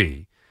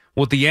philosophy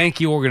with the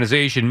Yankee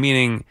organization,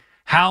 meaning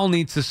Hal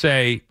needs to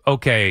say,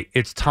 okay,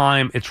 it's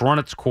time, it's run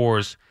its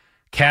course.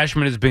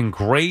 Cashman has been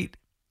great.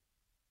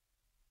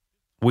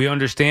 We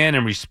understand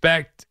and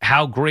respect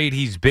how great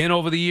he's been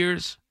over the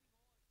years.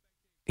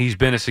 He's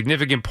been a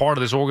significant part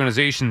of this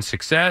organization's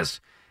success.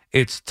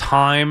 It's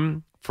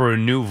time for a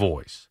new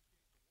voice.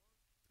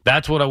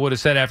 That's what I would have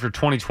said after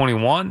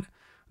 2021.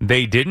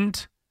 They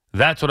didn't.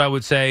 That's what I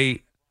would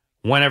say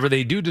whenever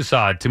they do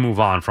decide to move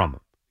on from him.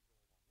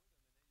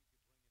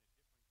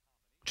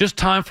 Just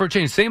time for a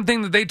change. Same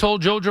thing that they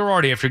told Joe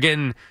Girardi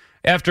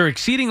after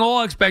exceeding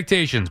all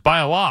expectations by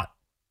a lot.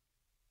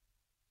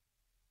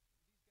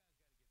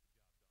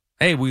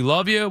 Hey, we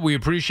love you. We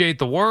appreciate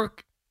the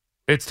work.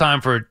 It's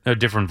time for a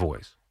different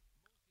voice.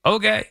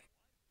 Okay.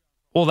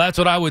 Well, that's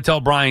what I would tell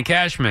Brian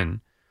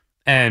Cashman,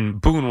 and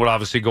Boone would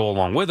obviously go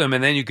along with him,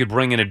 and then you could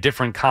bring in a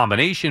different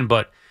combination,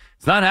 but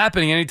it's not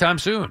happening anytime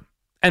soon.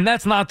 And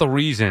that's not the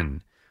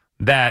reason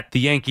that the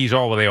Yankees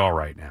are where they are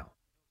right now.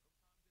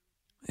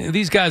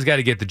 These guys got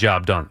to get the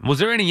job done. Was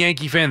there any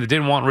Yankee fan that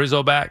didn't want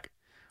Rizzo back?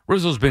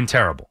 Rizzo's been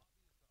terrible.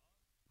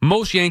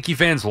 Most Yankee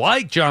fans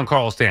like John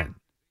Carl Stanton.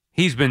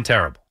 He's been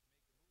terrible.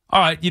 All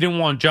right, you didn't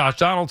want Josh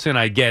Donaldson.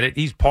 I get it.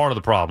 He's part of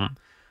the problem.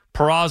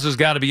 Peraza's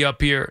got to be up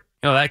here.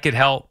 That could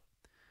help.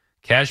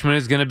 Cashman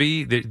is going to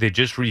be. They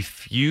just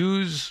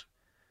refuse.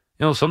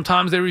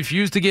 Sometimes they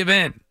refuse to give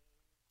in.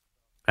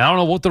 I don't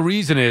know what the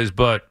reason is,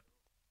 but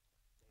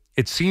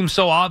it seems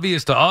so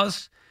obvious to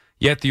us,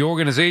 yet the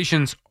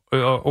organizations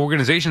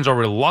are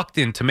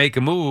reluctant to make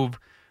a move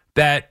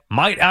that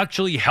might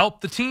actually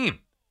help the team.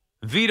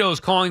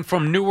 Vito's calling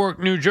from Newark,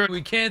 New Jersey.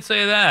 We can't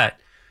say that.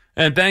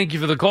 And thank you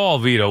for the call,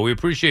 Vito. We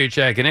appreciate you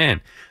checking in.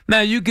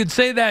 Now, you could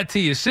say that to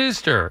your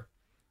sister,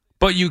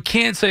 but you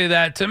can't say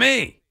that to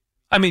me.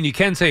 I mean, you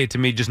can say it to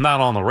me, just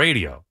not on the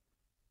radio.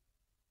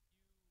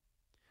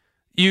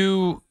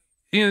 The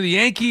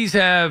Yankees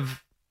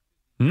have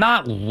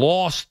not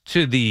lost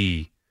to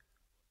the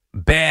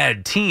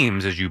bad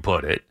teams, as you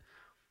put it.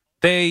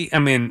 The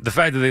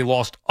fact that they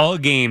lost a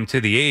game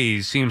to the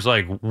A's seems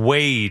like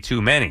way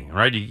too many,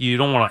 right? You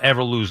don't want to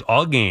ever lose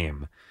a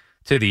game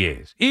to the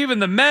A's. Even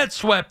the Mets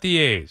swept the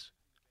A's.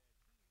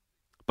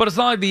 But it's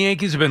not like the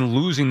Yankees have been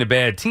losing to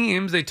bad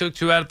teams. They took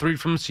 2 out of 3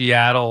 from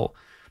Seattle.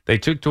 They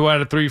took 2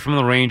 out of 3 from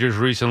the Rangers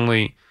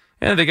recently.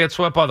 And they get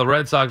swept by the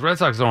Red Sox. Red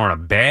Sox aren't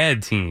a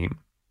bad team.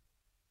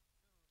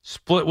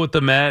 Split with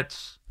the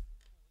Mets.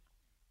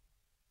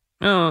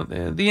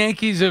 The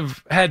Yankees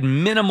have had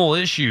minimal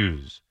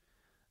issues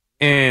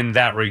in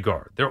that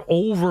regard. They're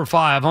over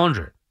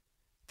 500.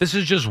 This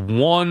is just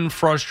one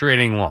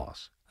frustrating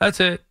loss. That's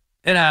it.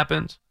 It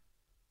happens.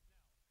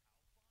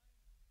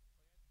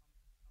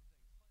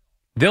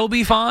 They'll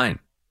be fine.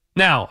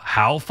 Now,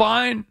 how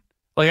fine?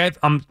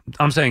 I'm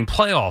saying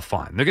playoff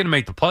fine. They're going to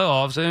make the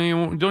playoffs,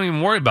 and don't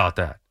even worry about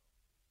that.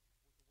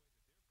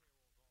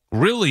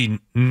 Really,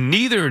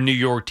 neither New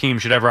York team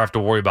should ever have to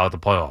worry about the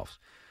playoffs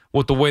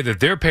with the way that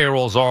their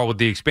payrolls are with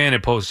the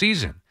expanded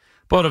postseason.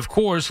 But, of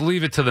course,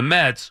 leave it to the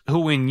Mets,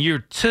 who in year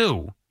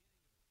 2,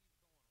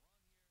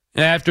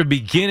 after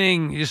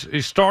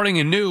starting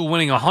anew,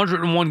 winning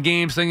 101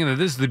 games, thinking that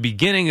this is the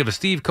beginning of a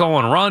Steve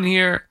Cohen run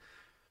here,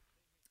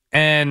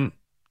 and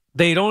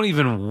they don't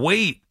even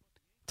wait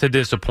to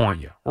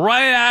disappoint you.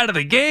 Right out of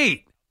the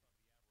gate,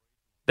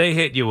 they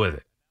hit you with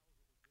it.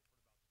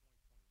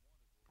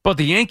 But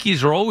the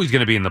Yankees are always going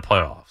to be in the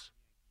playoffs.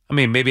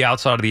 Maybe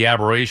outside of the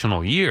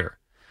aberrational year.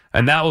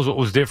 And that was what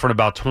was different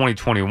about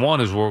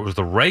 2021, is where it was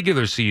the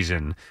regular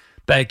season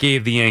that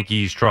gave the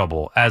Yankees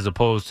trouble, as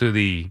opposed to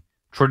the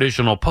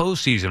traditional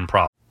postseason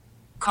problem.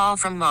 Call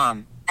from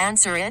mom.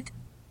 Answer it.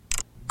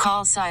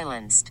 Call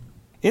silenced.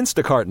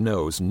 Instacart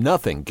knows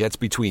nothing gets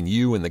between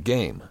you and the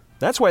game.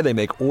 That's why they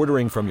make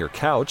ordering from your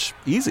couch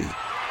easy.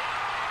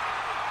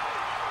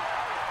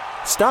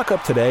 Stock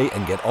up today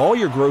and get all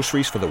your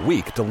groceries for the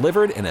week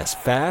delivered in as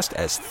fast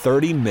as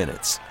 30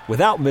 minutes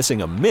without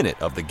missing a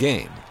minute of the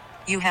game.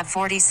 You have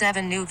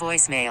 47 new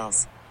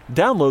voicemails.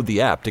 Download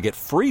the app to get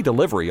free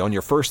delivery on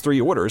your first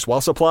 3 orders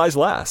while supplies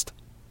last.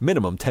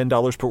 Minimum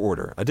 $10 per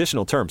order.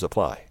 Additional terms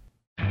apply.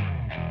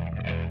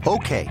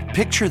 Okay,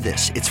 picture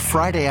this. It's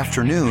Friday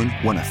afternoon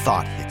when a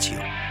thought hits you.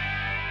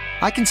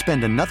 I can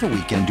spend another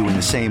weekend doing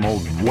the same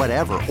old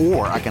whatever,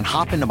 or I can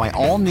hop into my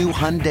all-new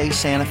Hyundai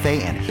Santa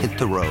Fe and hit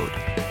the road.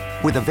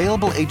 With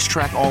available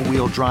H-Track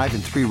all-wheel drive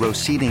and 3-row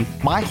seating,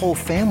 my whole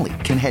family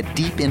can head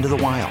deep into the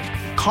wild.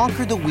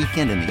 Conquer the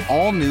weekend in the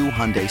all-new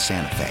Hyundai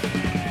Santa Fe.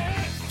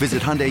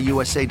 Visit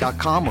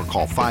HyundaiUSA.com or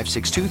call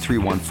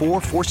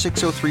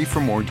 562-314-4603 for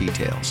more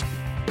details.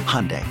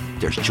 Hyundai,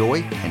 there's joy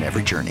in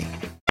every journey.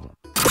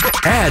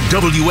 Add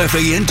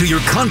WFAN to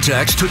your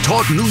contacts to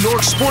talk New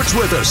York sports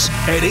with us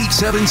at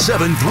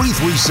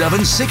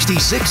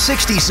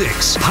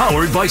 877-337-6666.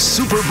 Powered by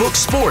Superbook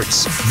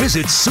Sports.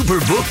 Visit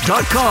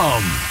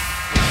superbook.com.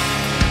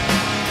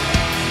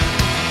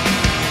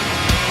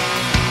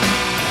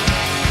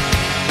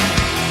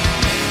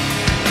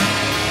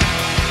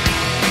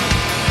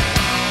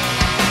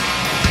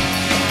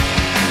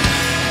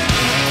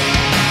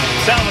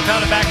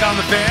 Got it back on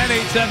the fan,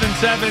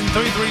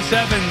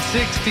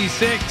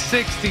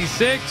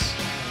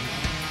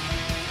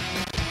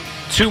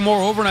 877-337-6666. 2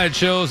 more overnight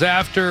shows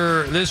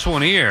after this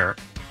one here.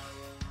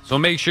 So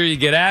make sure you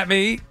get at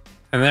me.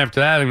 And then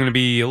after that, I'm going to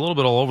be a little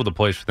bit all over the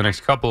place for the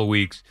next couple of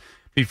weeks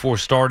before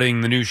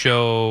starting the new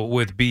show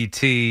with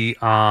BT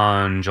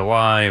on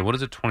July,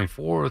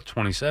 24th,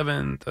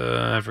 27th?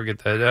 I forget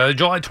that.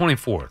 July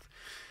 24th.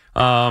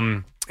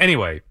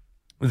 Anyway.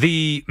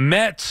 The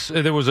Mets,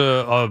 there was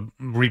a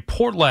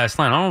report last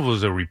night. I don't know if it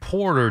was a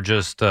report or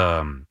just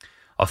a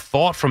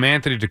thought from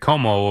Anthony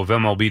DiComo of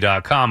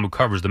MLB.com, who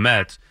covers the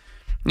Mets.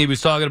 He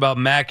was talking about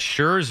Max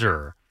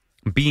Scherzer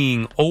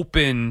being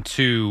open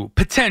to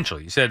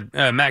potentially. He said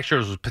Max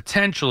Scherzer was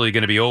potentially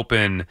going to be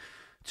open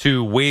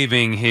to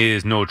waiving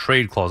his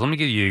no-trade clause. Let me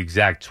give you the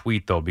exact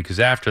tweet, though, because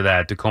after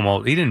that,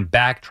 DiComo, he didn't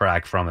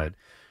backtrack from it.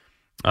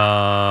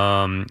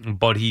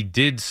 But he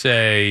did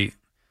say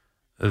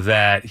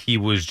that he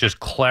was just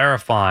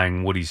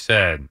clarifying what he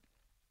said.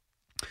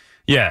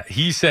 Yeah,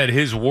 he said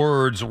his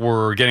words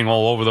were getting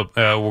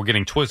were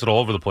getting twisted all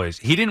over the place.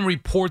 He didn't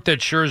report that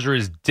Scherzer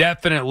is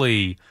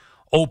definitely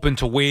open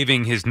to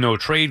waiving his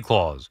no-trade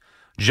clause.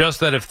 Just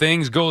that if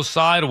things go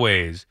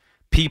sideways,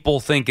 people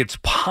think it's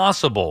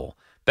possible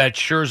that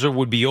Scherzer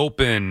would be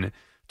open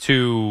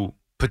to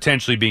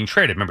potentially being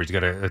traded. Remember, he's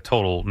got a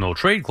total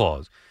no-trade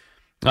clause.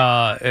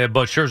 But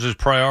Scherzer's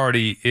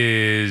priority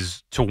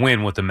is to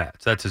win with the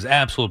Mets. That's his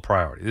absolute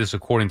priority. This is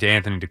according to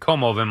Anthony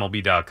DiComo of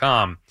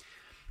MLB.com.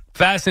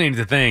 Fascinating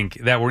to think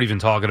that we're even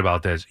talking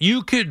about this.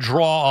 You could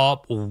draw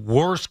up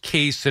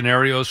worst-case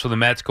scenarios for the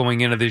Mets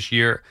going into this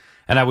year,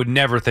 and I would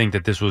never think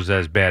that this was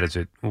as bad as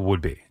it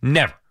would be.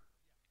 Never.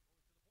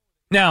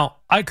 Now,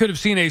 I could have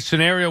seen a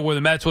scenario where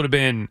the Mets would have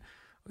been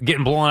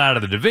getting blown out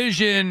of the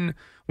division,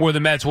 where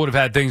the Mets would have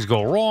had things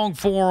go wrong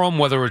for them,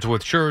 whether it's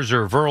with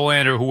Scherzer,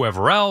 Verlander,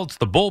 whoever else,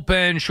 the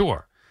bullpen,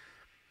 sure.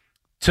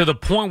 To the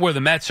point where the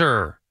Mets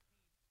are,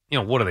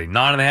 what are they,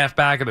 9.5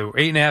 back, or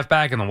 8.5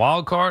 back in the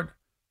wild card?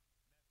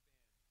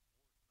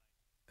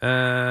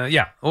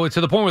 Yeah. Oh, to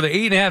the point where they're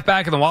 8.5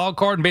 back in the wild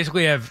card and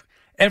basically have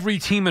every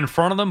team in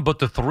front of them but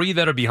the 3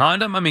 that are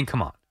behind them. I mean,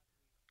 come on.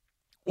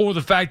 Or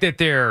the fact that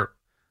they're,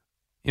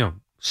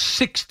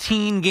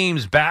 16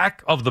 games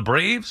back of the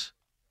Braves.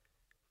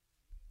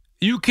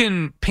 You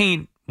can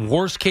paint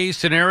worst case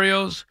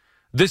scenarios.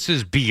 This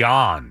is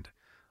beyond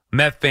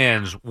Met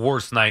fans'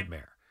 worst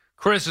nightmare.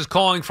 Chris is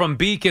calling from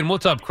Beacon.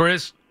 What's up,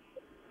 Chris?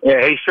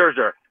 Yeah, hey,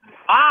 Scherzer.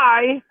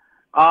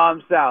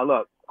 Sal,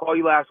 look, called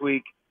you last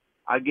week.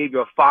 I gave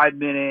you a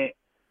 5-minute,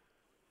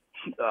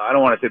 I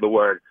don't want to say the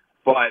word,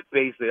 but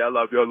basically, I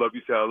love you,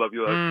 Sal, I love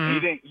you.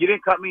 You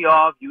didn't cut me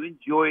off. You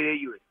enjoyed it.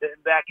 You were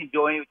sitting back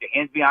enjoying it with your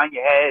hands behind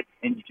your head,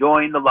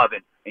 enjoying the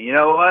loving. And you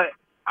know what?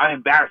 I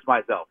embarrassed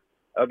myself.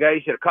 Okay,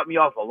 you should have cut me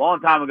off a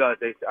long time ago and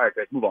say, all right,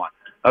 Chris, move on.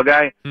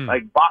 Okay?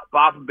 Like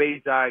Bob from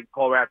Bayside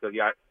called after,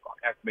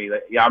 asked me,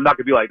 I'm not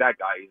going to be like that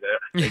guy.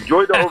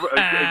 Enjoy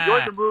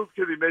the move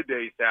to the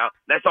midday, Sal.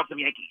 Let's talk some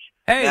Yankees.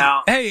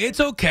 Hey, it's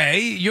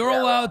okay. You're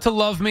allowed to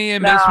love me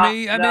and miss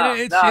me. I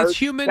mean, it's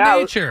human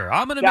nature.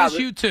 I'm going to miss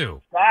you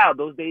too. Sal,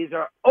 those days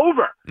are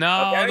over.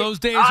 No, okay? those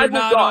days are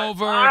not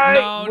over.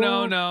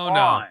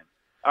 No.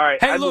 All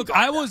right. Hey, look,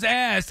 I was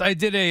asked. I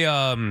did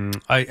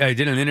I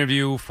did an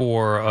interview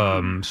for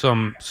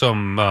some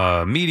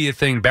media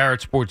thing, Barrett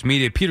Sports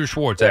Media. Peter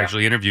Schwartz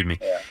actually interviewed me.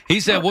 Yeah. He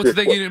said, "What's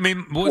the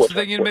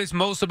thing you miss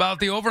most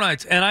about the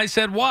overnights?" And I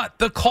said, "What?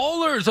 The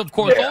callers, of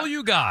course, all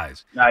you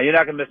guys." No, you're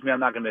not gonna miss me. I'm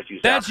not gonna miss you.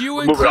 Sal. That's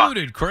you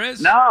included,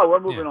 Chris. No, we're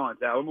moving on,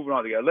 Sal. We're moving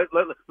on together. Look,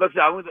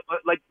 Sal.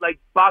 Like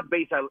Bob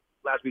Bayside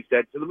last week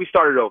said. So let me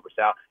start it over,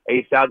 Sal.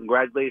 Hey, Sal,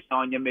 congratulations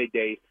on your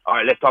middays. All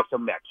right, let's talk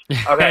some Mets.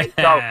 Okay,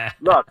 so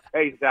look,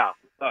 hey, Sal,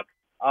 look.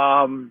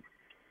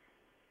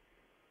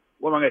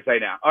 What am I going to say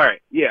now? All right,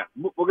 yeah,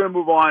 we're going to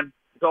move on.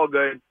 It's all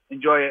good.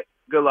 Enjoy it.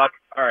 Good luck.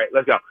 All right,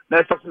 let's go.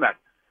 Let's talk some mess.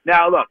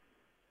 Now, look,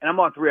 and I'm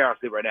on 3 hours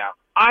sleep right now.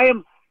 I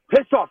am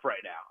pissed off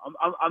right now.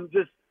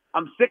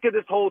 I'm sick of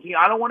this whole team.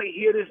 I don't want to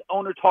hear this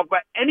owner talk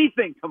about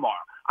anything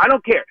tomorrow. I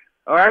don't care.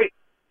 All right?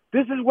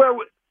 This is where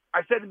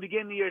I said in the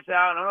beginning of the year, Sal,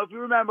 I don't know if you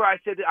remember, I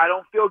said that I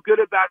don't feel good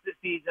about this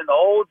season, the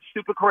old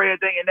stupid Correa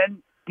thing, and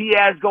then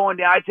Diaz going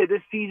down. I said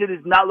this season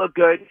does not look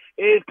good.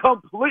 It is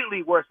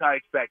completely worse than I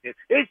expected.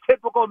 It's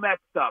typical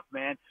Mets stuff,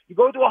 man. You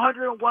go to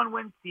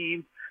 101-win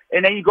teams,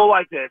 and then you go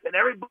like this. And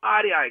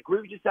everybody, I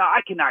agree with you, Sal,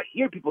 I cannot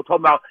hear people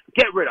talking about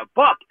get rid of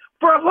Buck.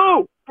 For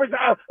who? For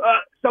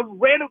some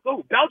random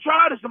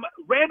Beltran or some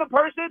random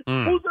person?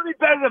 Who's going to be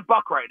better than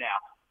Buck right now?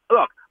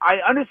 Look, I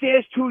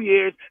understand it's 2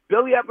 years.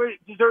 Billy Epper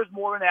deserves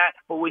more than that.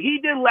 But what he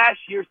did last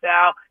year,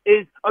 Sal,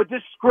 is a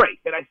disgrace.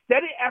 And I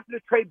said it after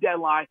the trade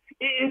deadline.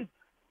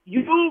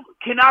 You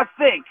cannot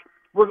think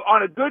we're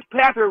on a good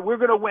path or we're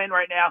going to win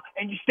right now,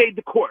 and you stayed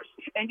the course.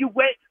 And you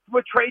went to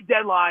a trade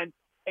deadline,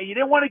 and you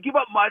didn't want to give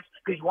up much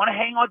because you want to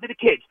hang on to the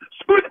kids.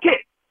 Screw the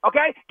kids,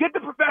 okay? Get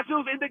the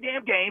professionals in the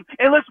damn game,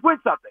 and let's win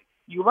something.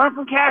 You learn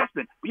from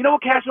Cashman. You know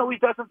what Cashman always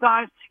does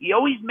sometimes? He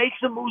always makes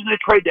some moves in the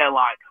trade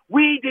deadline.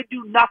 We did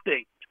do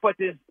nothing but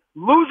this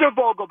loser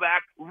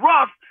Vogelback,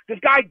 rough, this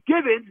guy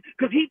Givens,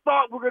 because he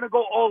thought we're going to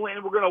go all in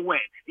and we're going to win.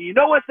 And you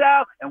know what,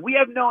 Sal? And we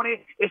have known it.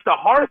 It's the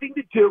hardest thing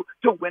to do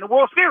to win a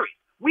World Series.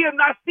 We have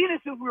not seen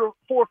it since we were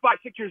 4, 5,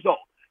 6 years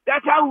old.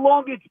 That's how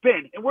long it's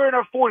been, and we're in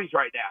our 40s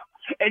right now.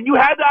 And you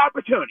had the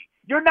opportunity.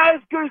 You're not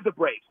as good as the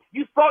Braves.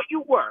 You thought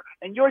you were,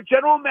 and you're a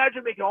general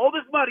manager making all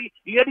this money.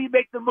 You had to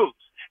make the moves.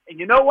 And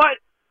you know what?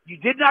 You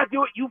did not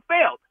do it. You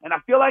failed. And I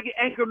feel like an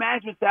anger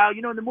management style.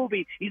 You know, in the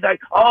movie, he's like,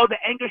 oh, the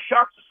anger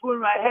sharks are swimming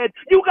in my head.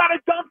 You got to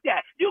dunk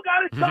that. You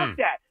got to dunk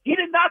that. He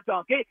did not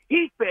dunk it.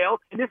 He failed.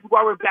 And this is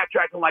why we're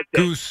backtracking like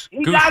this. Goose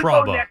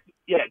Fraba.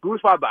 Yeah,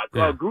 Goose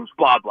Fraba. Goose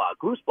blah, blah.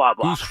 Goose blah,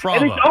 blah. Goose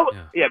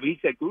Fraba. Yeah, but he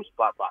said Goose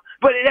blah, blah.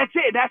 But that's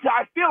it. That's how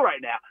I feel right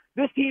now.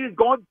 This team is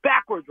going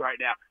backwards right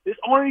now. This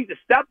owner needs to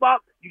step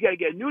up. You got to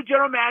get a new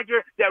general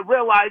manager that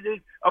realizes,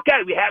 okay,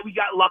 we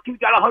got lucky. We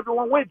got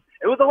 101 wins.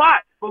 It was a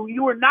lot, but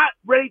you were not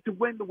ready to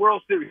win the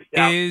World Series.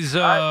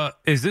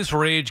 Is this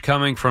rage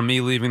coming from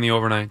me leaving the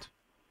overnight?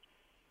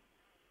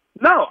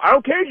 No, I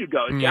don't care if you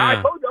go. Yeah,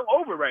 I told you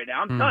I'm over right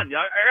now. I'm done.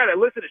 I got to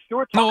listen to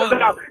Stuart talk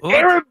about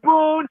Aaron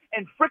Boone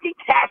and freaking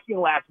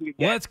Cashman last week.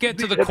 Let's get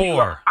to the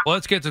core.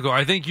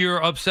 I think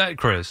you're upset,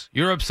 Chris.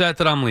 You're upset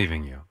that I'm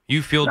leaving you.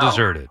 You feel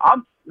deserted.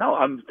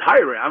 I'm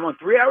tired. I'm on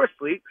 3 hours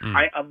sleep.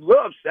 I'm a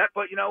little upset,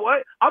 but you know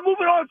what? I'm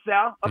moving on,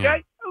 Sal. Okay?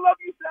 Yeah. I love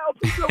you, Sal.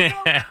 Please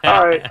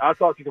all right. I'll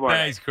talk to you tomorrow.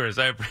 Thanks, Chris.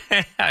 I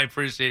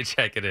appreciate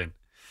checking in.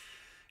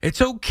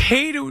 It's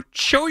okay to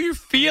show your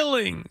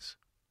feelings.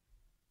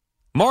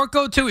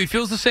 Marco, too, he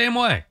feels the same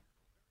way.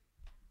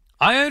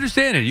 I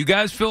understand it. You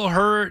guys feel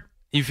hurt.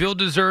 You feel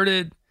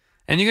deserted.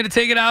 And you're going to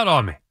take it out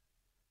on me.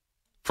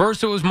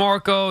 First it was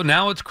Marco.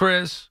 Now it's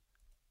Chris.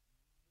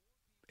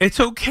 It's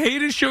okay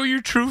to show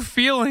your true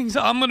feelings.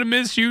 I'm going to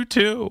miss you,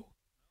 too.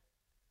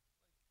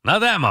 Not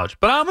that much,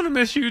 but I'm going to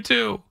miss you,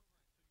 too.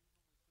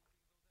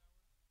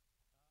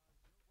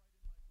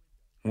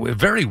 A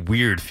very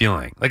weird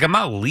feeling. Like, I'm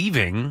not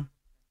leaving,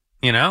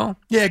 you know?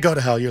 Yeah, go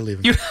to hell. You're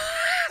leaving.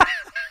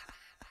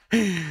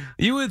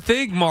 You would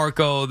think,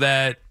 Marco,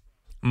 that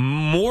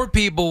more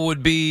people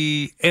would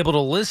be able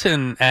to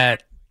listen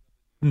at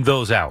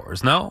those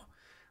hours, no?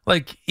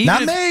 Like,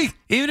 even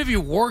if you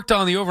worked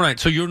on the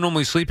overnight, so you're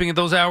normally sleeping at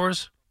those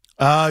hours?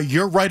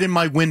 You're right in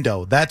my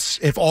window. That's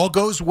if all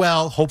goes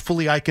well,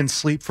 hopefully I can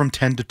sleep from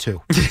 10 to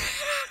 2.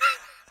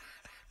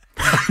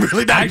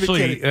 Really not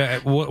actually,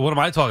 what am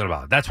I talking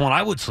about? That's when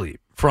I would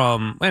sleep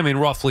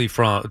roughly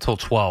from until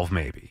 12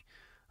 maybe.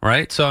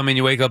 Right? So,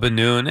 you wake up at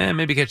noon,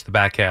 maybe catch the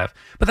back half.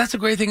 But that's the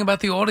great thing about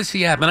the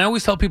Odyssey app. And I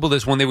always tell people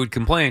this when they would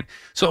complain.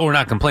 Or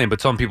not complain,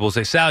 but some people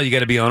say, Sal, you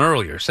got to be on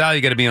earlier. Sal,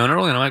 you got to be on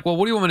earlier. And I'm like, well,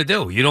 what do you want me to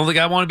do? You don't think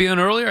I want to be on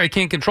earlier? I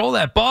can't control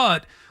that.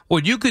 But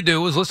what you could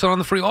do is listen on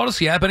the free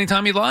Odyssey app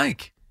anytime you'd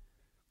like.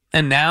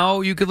 And now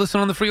you could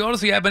listen on the free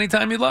Odyssey app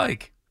anytime you'd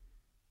like.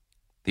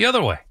 The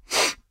other way.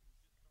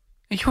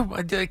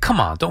 Come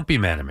on, don't be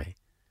mad at me.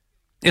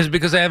 Is it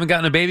because I haven't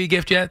gotten a baby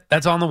gift yet?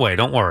 That's on the way.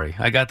 Don't worry.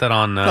 I got that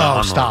on.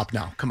 Oh, stop!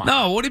 No, come on.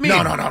 No, what do you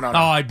mean? No. Oh,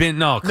 I've been.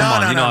 No, come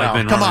on. I've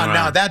been. Come on,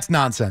 around. no, that's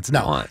nonsense.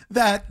 No, what?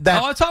 that.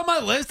 Oh, it's on my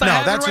list. I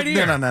have it right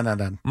here.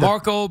 No.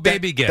 Marco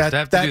baby gift. I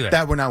have to do that.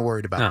 That we're not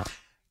worried about. No.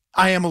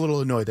 I am a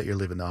little annoyed that you're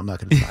leaving, though. I'm not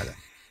going to deny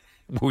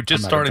that. We're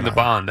just starting the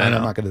bond. I'm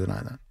not going to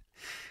deny that.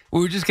 We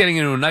were just getting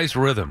into a nice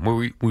rhythm where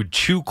we would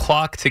chew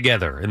clock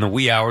together in the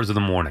wee hours of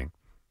the morning.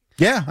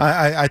 Yeah,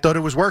 I thought it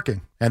was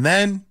working, and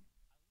then.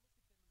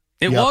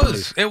 It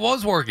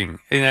was working.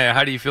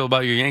 How do you feel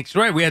about your Yankees?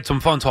 Right, we had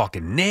some fun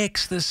talking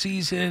Knicks this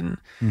season.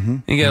 Mm-hmm.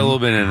 You get a little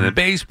bit into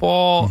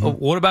baseball.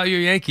 Mm-hmm. What about your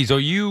Yankees? I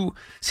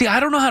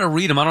don't know how to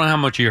read them. I don't know how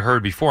much you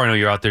heard before. I know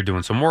you're out there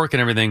doing some work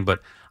and everything,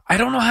 but I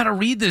don't know how to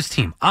read this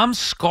team. I'm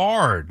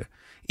scarred.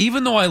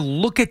 Even though I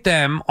look at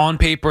them on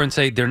paper and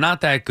say they're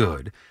not that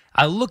good,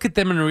 I look at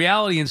them in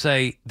reality and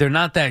say they're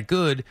not that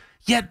good,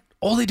 yet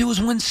all they do is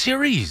win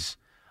series.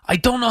 I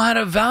don't know how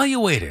to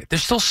evaluate it. They're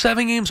still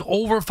 7 games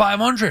over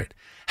 500.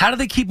 How do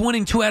they keep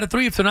winning 2 out of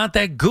 3 if they're not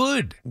that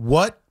good?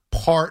 What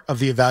part of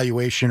the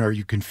evaluation are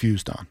you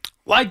confused on?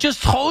 Well, I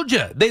just told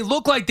you. They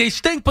look like they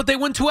stink, but they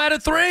win 2 out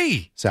of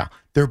 3. So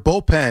their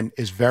bullpen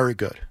is very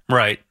good.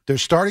 Right. Their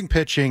starting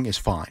pitching is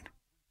fine.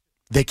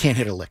 They can't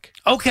hit a lick.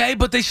 Okay,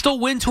 but they still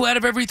win 2 out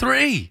of every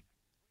 3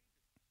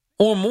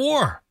 or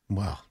more.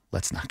 Well,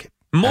 let's not get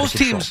most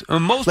teams.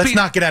 Let's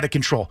not get out of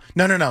control.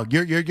 No.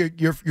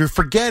 You're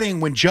forgetting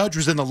when Judge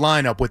was in the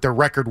lineup what their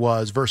record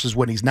was versus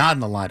when he's not in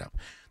the lineup.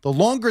 The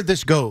longer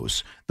this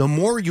goes, the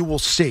more you will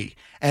see.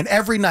 And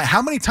every night,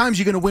 how many times are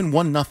you going to win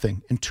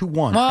 1-0 and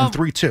 2-1 and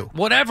 3-2?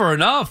 Whatever,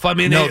 enough. I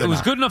mean, No, it was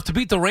not. good enough to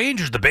beat the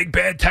Rangers, the big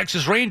bad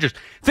Texas Rangers.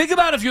 Think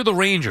about if you're the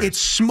Rangers. It's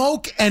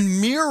smoke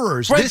and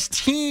mirrors. Right. This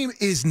team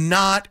is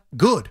not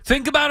good.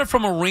 Think about it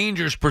from a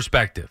Rangers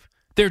perspective.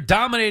 They're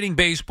dominating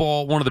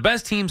baseball, one of the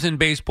best teams in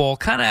baseball,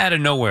 kind of out of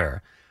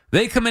nowhere.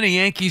 They come into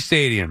Yankee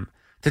Stadium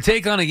to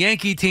take on a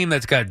Yankee team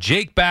that's got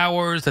Jake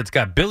Bowers, that's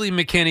got Billy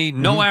McKinney,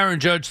 no Aaron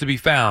Judge to be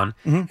found,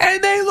 and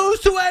they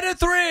lose 2 out of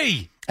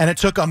 3. And it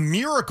took a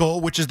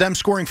miracle, which is them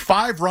scoring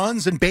 5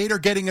 runs and Bader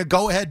getting a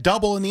go-ahead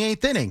double in the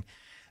 8th inning.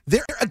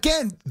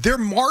 Their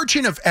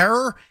margin of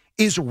error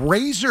is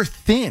razor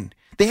thin.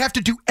 They have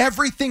to do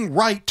everything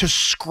right to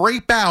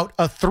scrape out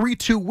a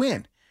 3-2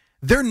 win.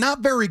 They're not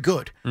very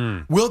good.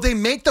 Will they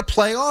make the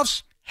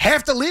playoffs?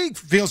 Half the league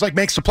feels like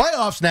makes the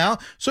playoffs now,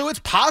 so it's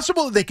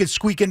possible that they could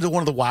squeak into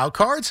one of the wild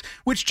cards,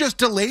 which just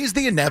delays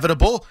the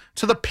inevitable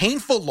to the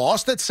painful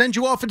loss that sends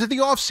you off into the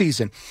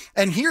offseason.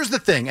 And here's the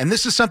thing, and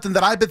this is something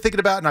that I've been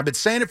thinking about, and I've been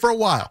saying it for a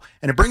while,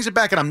 and it brings it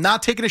back, and I'm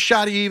not taking a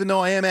shot at you even though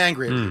I am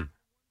angry at you.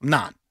 I'm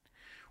not.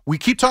 We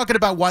keep talking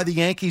about why the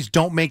Yankees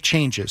don't make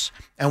changes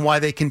and why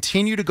they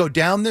continue to go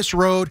down this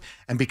road,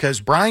 and because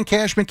Brian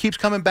Cashman keeps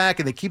coming back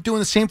and they keep doing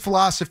the same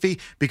philosophy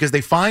because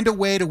they find a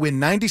way to win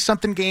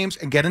 90-something games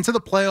and get into the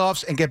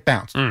playoffs and get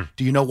bounced.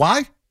 Do you know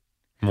why?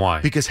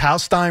 Why? Because Hal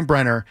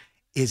Steinbrenner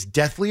is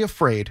deathly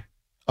afraid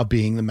of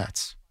being the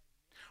Mets.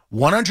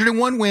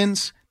 101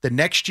 wins, the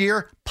next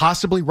year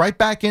possibly right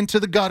back into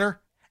the gutter,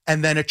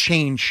 and then a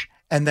change,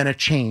 and then a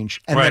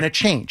change, and then a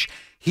change.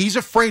 He's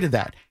afraid of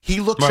that. He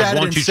looks at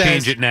it and says,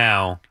 change it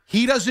now.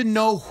 He doesn't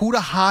know who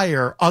to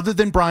hire other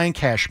than Brian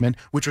Cashman,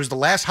 which was the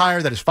last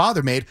hire that his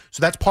father made.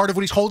 So that's part of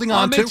what he's holding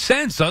on to. Makes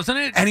sense, doesn't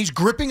it? And he's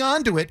gripping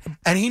onto it.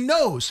 And he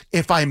knows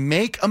if I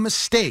make a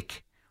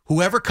mistake,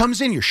 whoever comes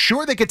in, you're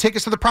sure they could take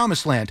us to the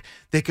promised land.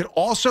 They could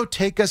also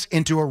take us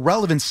into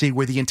irrelevancy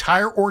where the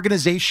entire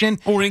organization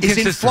is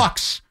in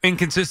flux.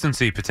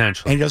 Inconsistency,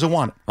 potentially. And he doesn't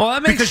want it. Well,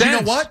 that makes because sense.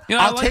 You know what? You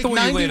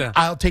know,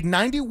 I'll take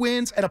 90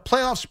 wins at a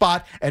playoff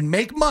spot and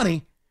make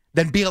money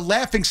than be a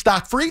laughing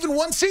stock for even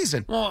one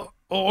season. Well,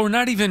 or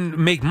not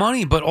even make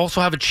money, but also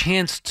have a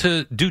chance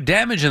to do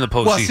damage in the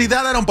postseason. Well, see,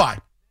 that I don't buy.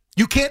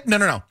 You can't,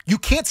 no. You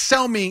can't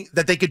sell me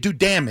that they could do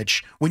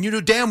damage when you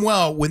know damn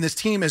well when this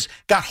team has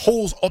got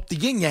holes up the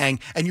yin-yang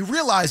and you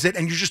realize it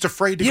and you're just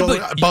afraid to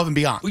go above and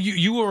beyond.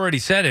 You already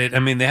said it. I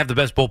mean, they have the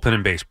best bullpen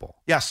in baseball.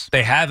 Yes.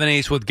 They have an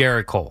ace with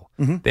Garrett Cole.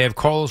 They have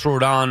Carlos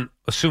Rodon,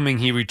 assuming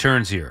he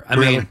returns here. I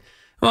mean,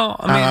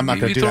 I'm not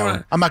going to do that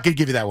one. I'm not going to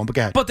give you that one, but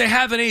go ahead. But they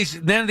have an ace.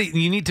 Then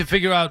you need to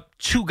figure out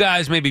 2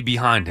 guys maybe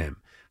behind him.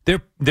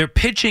 Their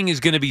pitching is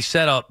going to be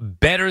set up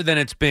better than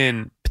it's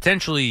been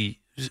potentially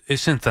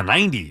since the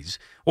 90s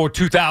or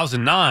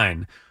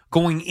 2009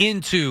 going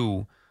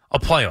into a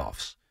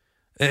playoffs.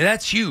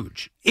 That's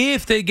huge.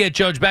 If they get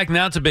Judge back,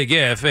 now it's a big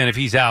if, and if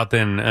he's out,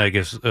 then I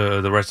guess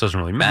the rest doesn't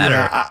really matter.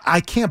 Yeah,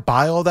 I can't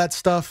buy all that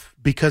stuff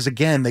because,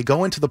 again, they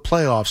go into the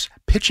playoffs.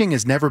 Pitching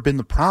has never been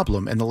the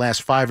problem in the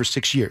last 5 or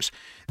 6 years.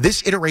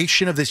 This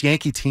iteration of this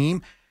Yankee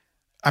team,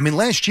 I mean,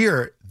 last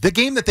year, the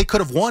game that they could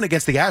have won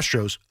against the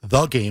Astros,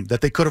 the game that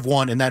they could have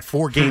won in that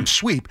 4-game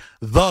sweep,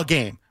 the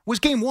game, was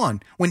game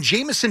 1 when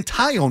Jameson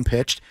Taillon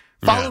pitched,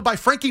 followed by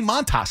Frankie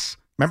Montas.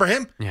 Remember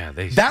him? Yeah.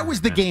 That was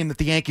the game that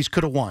the Yankees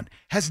could have won.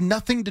 Has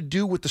nothing to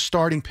do with the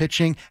starting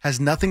pitching, has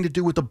nothing to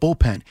do with the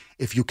bullpen.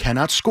 If you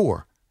cannot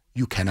score,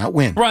 you cannot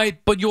win. Right,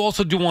 but you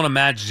also do want to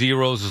match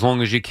zeros as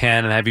long as you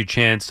can and have your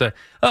chance to.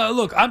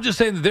 Look, I'm just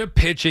saying that their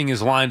pitching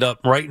is lined up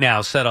right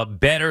now, set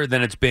up better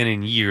than it's been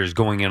in years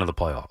going into the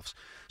playoffs.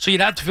 So you'd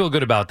have to feel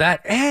good about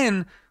that.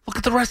 And look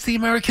at the rest of the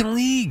American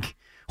League.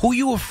 Who are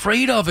you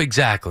afraid of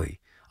exactly?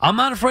 I'm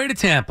not afraid of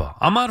Tampa.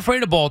 I'm not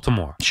afraid of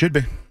Baltimore. Should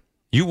be.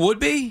 You would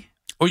be?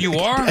 Or you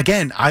are?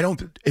 Again, I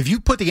don't. If you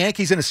put the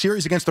Yankees in a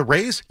series against the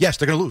Rays, yes,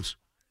 they're going to lose.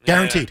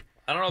 Guaranteed.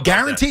 Yeah. I don't know about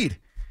Guaranteed.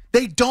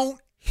 They don't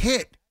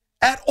hit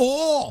at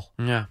all.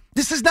 Yeah.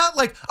 This is not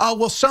like,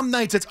 some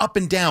nights it's up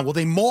and down. Well,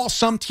 they maul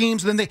some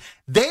teams, and then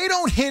they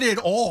don't hit at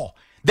all.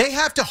 They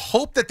have to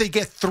hope that they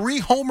get 3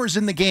 homers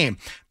in the game.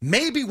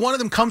 Maybe one of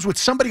them comes with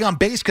somebody on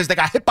base because they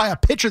got hit by a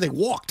pitcher they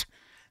walked.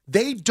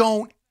 They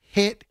don't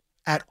hit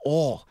at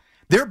all.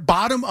 They're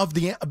bottom of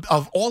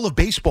all of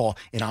baseball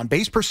in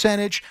on-base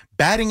percentage,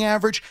 batting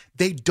average.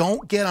 They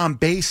don't get on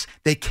base.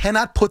 They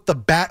cannot put the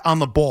bat on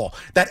the ball.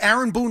 That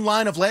Aaron Boone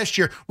line of last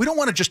year, we don't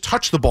want to just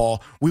touch the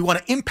ball. We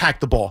want to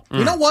impact the ball.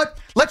 You know what?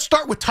 Let's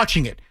start with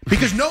touching it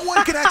because no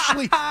one can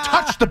actually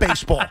touch the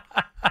baseball.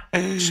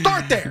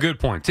 Start there. Good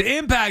point. To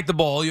impact the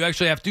ball, you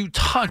actually have to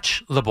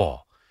touch the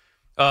ball.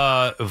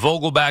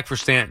 Vogelback for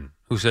Stanton.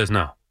 Who says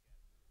no?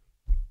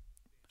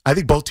 I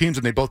think both teams,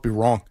 and they'd both be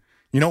wrong.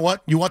 You know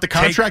what? You want the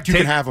contract, you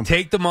can have them.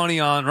 Take the money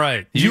on,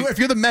 right. If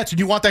you're the Mets and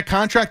you want that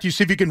contract, you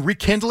see if you can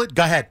rekindle it,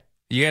 go ahead.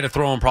 You got to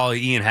throw in probably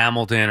Ian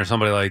Hamilton or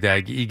somebody like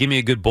that. You give me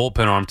a good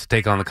bullpen arm to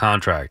take on the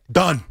contract.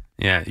 Done.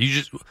 Yeah,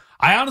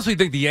 I honestly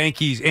think the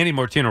Yankees, Andy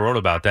Martino wrote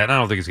about that, and I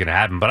don't think it's going to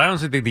happen, but I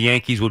honestly think the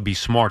Yankees would be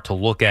smart to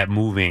look at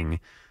moving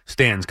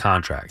Stanton's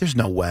contract. There's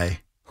no way.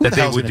 Who the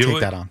hell's going to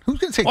take that on? Who's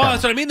going to take that on? Well,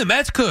 that's what I mean. The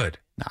Mets could.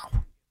 No.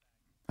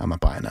 I'm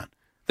not buying that.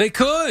 They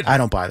could. I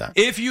don't buy that.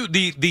 If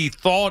the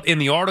thought in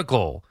the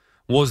article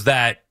was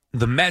that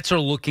the Mets are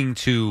looking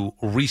to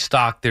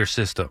restock their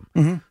system.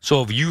 Mm-hmm.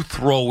 So if you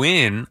throw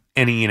in,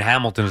 and Ian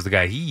Hamilton is the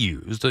guy he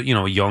used, a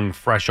young,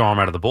 fresh arm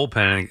out of the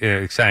bullpen,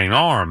 an exciting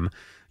arm,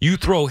 you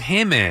throw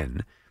him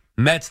in,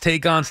 Mets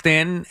take on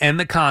Stanton and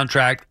the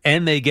contract,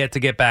 and they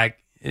get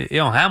back,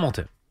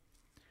 Hamilton.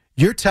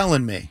 You're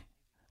telling me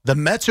the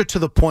Mets are to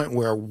the point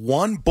where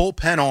one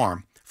bullpen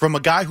arm from a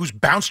guy who's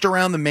bounced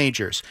around the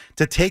majors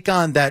to take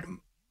on that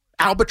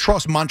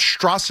albatross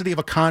monstrosity of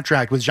a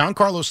contract with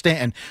Giancarlo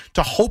Stanton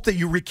to hope that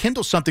you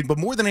rekindle something, but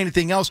more than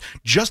anything else,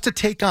 just to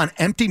take on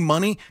empty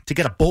money to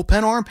get a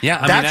bullpen arm?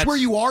 Yeah, that's where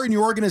you are in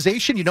your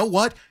organization. You know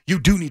what?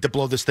 You do need to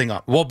blow this thing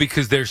up. Well,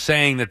 because they're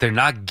saying that they're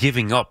not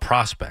giving up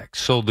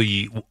prospects. So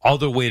the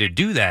other way to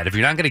do that, if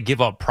you're not going to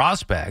give up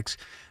prospects,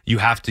 you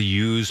have to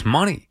use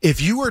money. If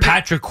you were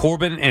Patrick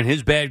Corbin and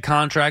his bad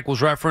contract was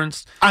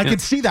referenced. I can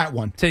see that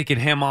one. Taking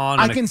him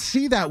on. I can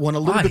see that one a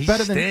little bit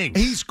better than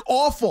he's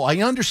awful. I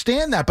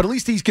understand that, but at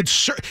least he can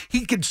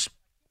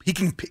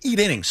eat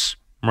innings.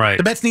 Right.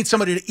 The Mets need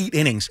somebody to eat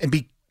innings and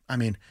be.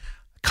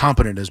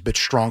 Competent is a bit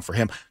strong for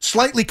him.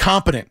 Slightly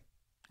competent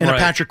in a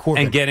Patrick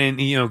Corbin and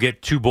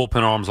get two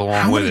bullpen arms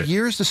along with it. How many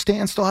years does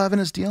Stan still have in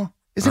his deal?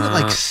 Isn't it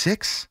like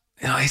 6?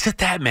 Is it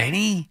that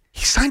many?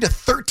 He signed a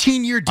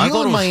 13-year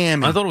deal in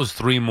Miami. I thought it was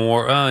 3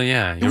 more.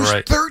 Yeah, you're right.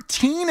 It was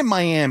 13 in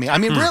Miami.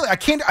 Really, I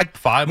can't.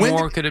 5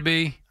 more could it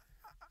be?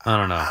 I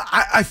don't know.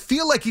 I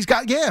feel like he's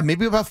got,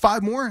 maybe about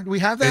 5 more. Do we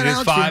have that,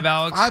 Alex? It is 5,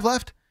 Alex. 5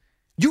 left.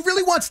 You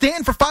really want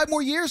Stanton for 5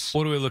 more years?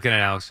 What are we looking at,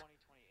 Alex?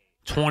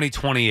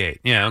 2028.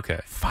 Yeah, okay.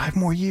 5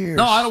 more years.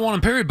 No, I don't want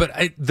him, period. But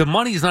the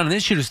money is not an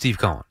issue to Steve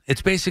Cohen.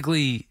 It's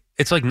basically,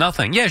 it's like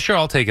nothing. Yeah, sure,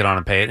 I'll take it on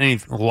and pay it. And he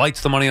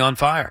lights the money on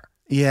fire.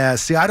 Yeah,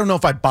 see, I don't know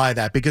if I buy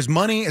that because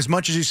money, as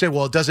much as you say,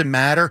 well, it doesn't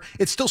matter,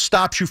 it still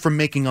stops you from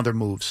making other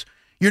moves.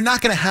 You're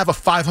not going to have a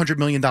 $500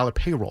 million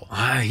payroll.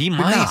 He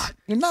might.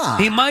 You're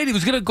not. He might. He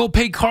was going to go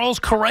pay Carlos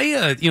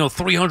Correa,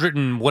 300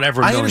 and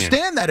whatever million. I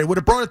understand that. It would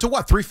have brought it to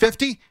what,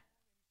 350?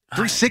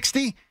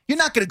 360? You're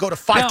not going to go to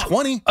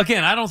 520. Now,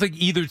 again, I don't think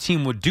either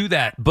team would do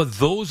that, but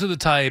those are the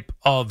type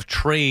of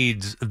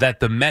trades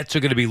that the Mets are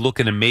going to be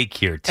looking to make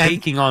here,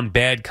 taking on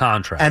bad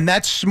contracts. And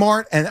that's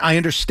smart, and I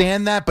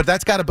understand that, but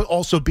that's got to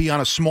also be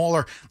on a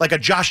smaller, like a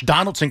Josh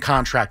Donaldson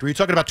contract, where you're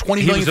talking about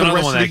 $20 million for the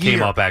rest of the year.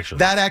 Came up, actually.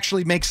 That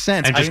actually makes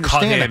sense. And just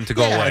cut him to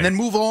go away. And then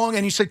move along,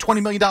 and you say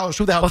 $20 million.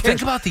 Who the hell cares?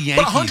 Think about the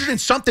Yankees. But 100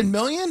 and something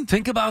million?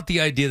 Think about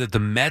the idea that the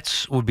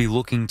Mets would be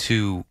looking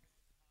to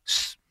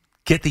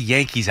get the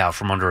Yankees out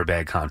from under a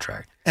bad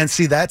contract. And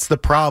see, that's the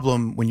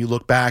problem when you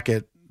look back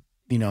at,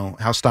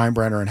 how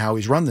Steinbrenner and how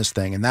he's run this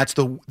thing. And that's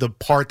the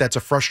part that's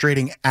a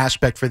frustrating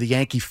aspect for the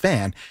Yankee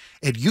fan.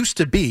 It used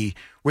to be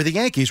where the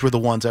Yankees were the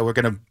ones that were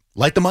going to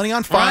light the money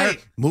on fire,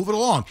 move it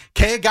along.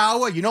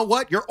 Kagawa, you know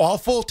what? You're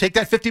awful. Take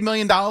that $50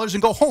 million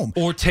and go home.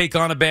 Or take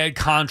on a bad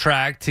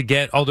contract to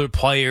get other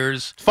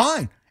players.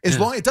 Fine. As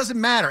long it doesn't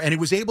matter, and he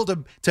was able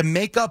to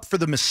make up for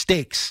the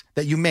mistakes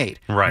that you made.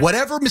 Right.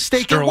 Whatever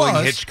mistake Sterling, it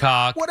was,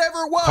 Hitchcock,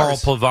 whatever it was, Carl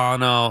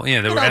Pavano,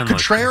 they were endless.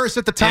 Contreras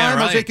at the time, Yeah,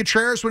 right. Jose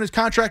Contreras when his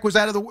contract was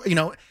out of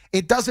the,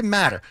 it doesn't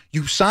matter.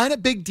 You sign a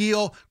big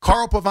deal,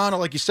 Carl Pavano,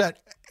 like you said,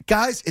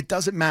 guys, it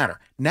doesn't matter.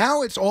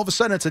 Now it's all of a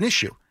sudden it's an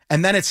issue.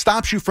 And then it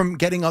stops you from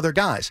getting other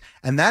guys.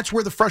 And that's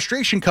where the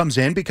frustration comes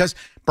in because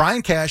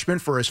Brian Cashman,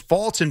 for his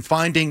faults in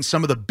finding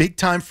some of the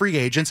big-time free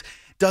agents,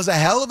 does a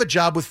hell of a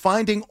job with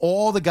finding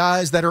all the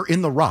guys that are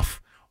in the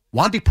rough.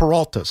 Wandy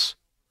Peralta's.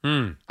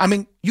 I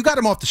mean, you got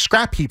him off the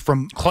scrap heap for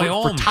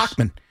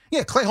Tachman.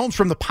 Yeah, Clay Holmes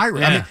from the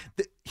Pirates. Yeah. I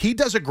mean, he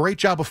does a great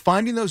job of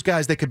finding those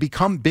guys that could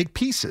become big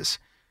pieces.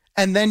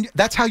 And then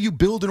that's how you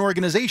build an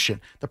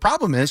organization. The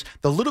problem is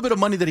the little bit of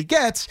money that he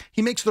gets,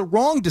 he makes the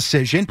wrong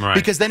decision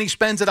because then he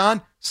spends it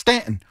on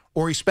Stanton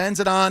or he spends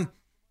it on,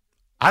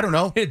 I don't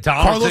know,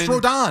 Carlos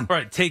Rodon.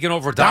 Right, taking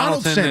over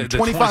Donaldson.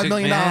 $25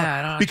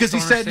 million. Because he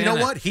said, you know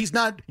what? He's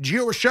not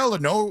Gio Urshela.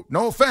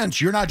 No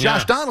offense. You're not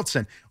Josh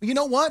Donaldson. Well, you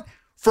know what?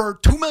 for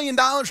 $2 million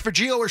for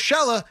Gio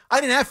Urshela,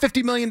 I didn't have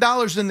 $50 million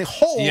in the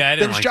hole Yeah, I that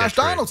didn't is like Josh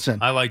that trade. Donaldson.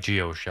 I like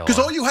Gio Urshela. Because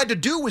all you had to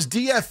do was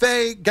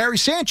DFA Gary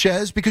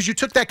Sanchez because you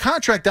took that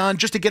contract on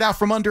just to get out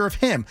from under of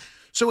him.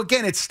 So,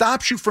 again, it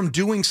stops you from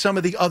doing some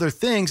of the other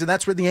things, and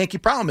that's where the Yankee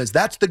problem is.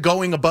 That's the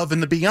going above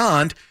and the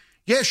beyond.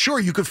 Yeah, sure,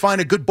 you could find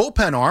a good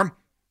bullpen arm,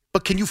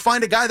 but can you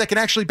find a guy that can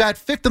actually bat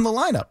fifth in the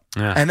lineup?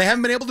 Yeah. And they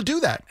haven't been able to do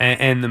that.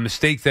 And the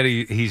mistakes that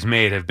he's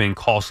made have been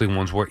costly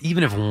ones where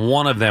even if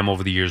one of them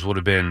over the years would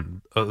have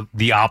been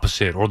the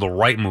opposite or the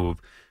right move,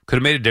 could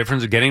have made a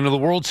difference in getting to the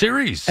World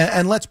Series.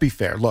 And let's be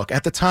fair. Look,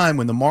 at the time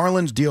when the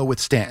Marlins deal with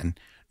Stanton,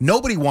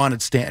 nobody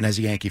wanted Stanton as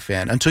a Yankee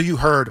fan until you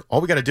heard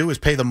all we got to do is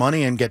pay the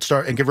money and get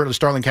rid of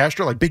Starlin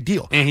Castro. Like, big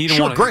deal. And he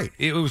didn't great.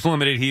 It was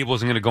limited. He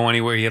wasn't going to go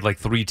anywhere. He had like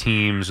 3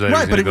 teams. That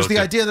Right, but it was the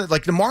to. idea that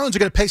like the Marlins are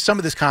going to pay some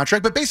of this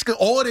contract, but basically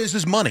all it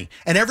is money.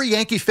 And every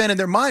Yankee fan in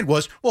their mind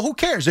was, well, who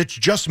cares? It's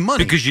just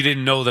money. Because you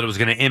didn't know that it was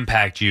going to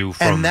impact you.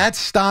 And that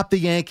stopped the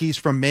Yankees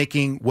from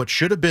making what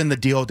should have been the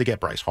deal to get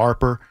Bryce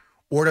Harper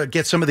or to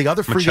get some of the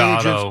other free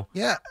Machado. agents.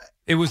 Yeah.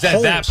 It was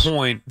at that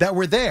point that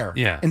were there,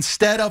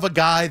 instead of a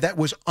guy that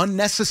was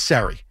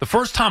unnecessary. The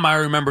first time I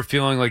remember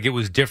feeling like it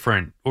was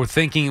different or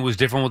thinking it was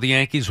different with the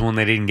Yankees when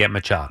they didn't get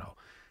Machado.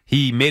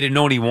 He made it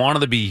known he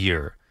wanted to be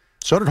here.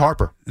 So did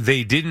Harper.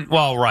 They didn't.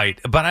 Well, right,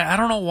 but I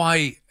don't know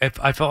why. If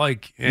I felt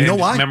like you know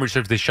why memory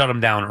serves, they shut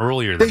him down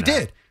earlier. Than they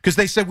did because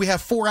they said we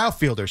have 4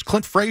 outfielders.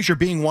 Clint Frazier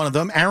being one of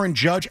them. Aaron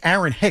Judge,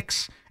 Aaron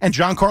Hicks, and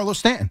Giancarlo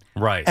Stanton.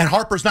 Right. And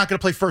Harper's not going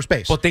to play first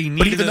base. But they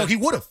needed. Even though he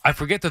would have. I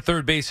forget the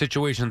third base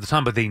situation at the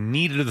time, but they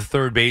needed the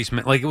third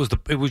baseman. Like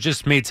it was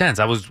just made sense.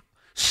 I was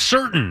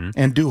certain.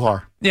 And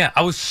Duhar. Yeah,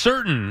 I was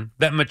certain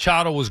that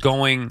Machado was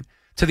going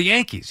to the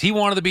Yankees. He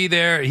wanted to be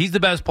there. He's the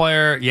best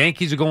player.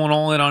 Yankees are going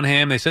all in on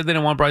him. They said they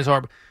didn't want Bryce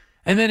Harper.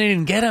 And then they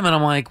didn't get him. And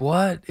I'm like,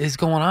 what is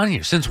going on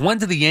here? Since when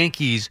do the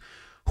Yankees,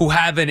 who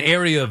have an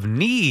area of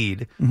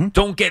need,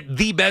 don't get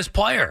the best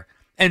player?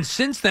 And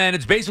since then,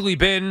 it's basically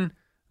been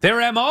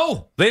their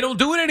MO. They don't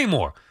do it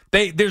anymore.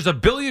 There's a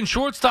billion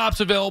shortstops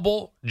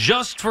available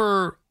just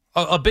for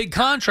a big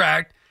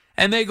contract,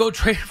 and they go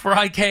trade for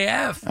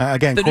IKF.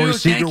 Again, Corey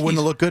Seager wouldn't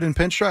have looked good in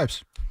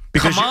pinstripes.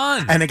 Come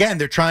on. And again,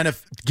 they're trying to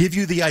give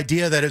you the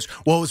idea that it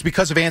was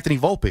because of Anthony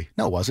Volpe.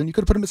 No, it wasn't. You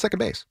could have put him at second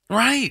base.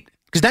 Right.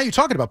 Because now you're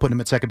talking about putting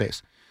him at second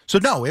base. So,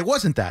 no, it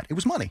wasn't that. It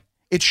was money.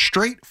 It's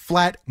straight,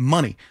 flat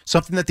money,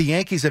 something that the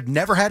Yankees have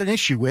never had an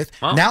issue with.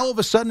 Wow. Now, all of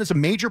a sudden, it's a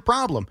major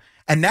problem.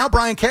 And now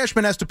Brian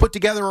Cashman has to put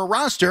together a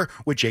roster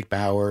with Jake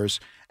Bowers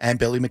and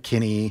Billy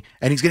McKinney,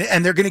 and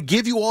they're going to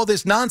give you all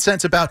this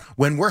nonsense about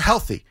when we're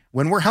healthy.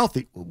 When we're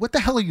healthy. What the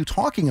hell are you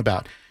talking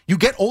about? You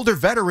get older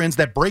veterans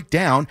that break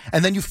down,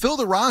 and then you fill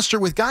the roster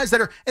with guys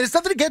that are, and it's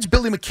nothing against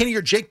Billy McKinney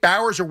or Jake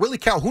Bowers or Willie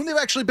Calhoun. They've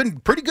actually been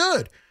pretty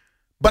good.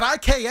 But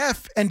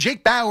IKF and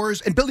Jake Bowers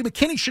and Billy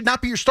McKinney should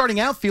not be your starting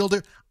outfield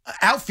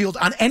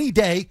on any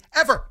day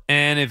ever.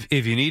 And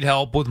if you need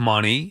help with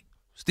money,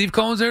 Steve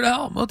Cohen's there to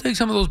help. We'll take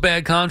some of those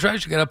bad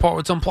contracts. You got to part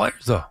with some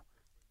players, though.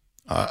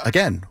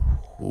 Again,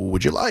 who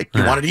would you like?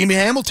 You wanted Amy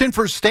Hamilton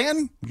for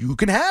Stan? You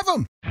can have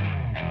him.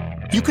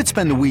 You could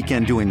spend the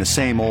weekend doing the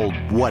same old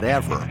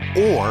whatever,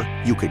 or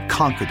you could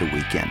conquer the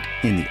weekend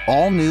in the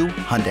all-new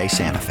Hyundai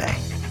Santa Fe.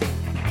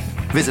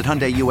 Visit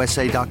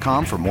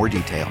HyundaiUSA.com for more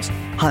details.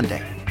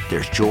 Hyundai,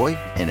 there's joy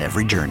in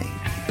every journey.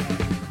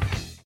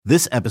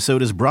 This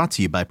episode is brought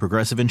to you by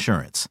Progressive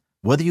Insurance.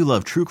 Whether you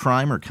love true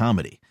crime or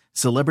comedy,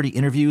 celebrity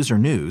interviews or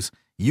news,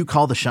 you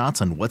call the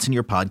shots on what's in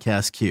your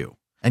podcast queue.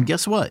 And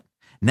guess what?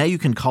 Now you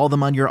can call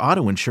them on your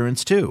auto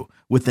insurance too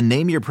with the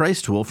Name Your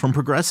Price tool from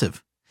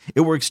Progressive.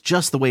 It works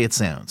just the way it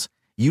sounds.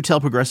 You tell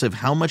Progressive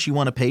how much you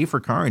want to pay for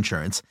car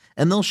insurance,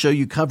 and they'll show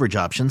you coverage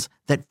options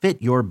that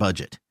fit your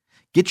budget.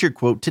 Get your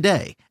quote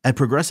today at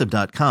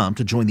Progressive.com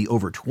to join the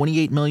over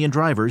 28 million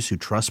drivers who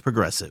trust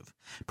Progressive.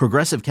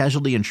 Progressive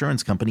Casualty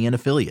Insurance Company and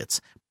Affiliates.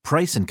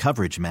 Price and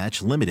coverage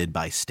match limited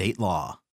by state law.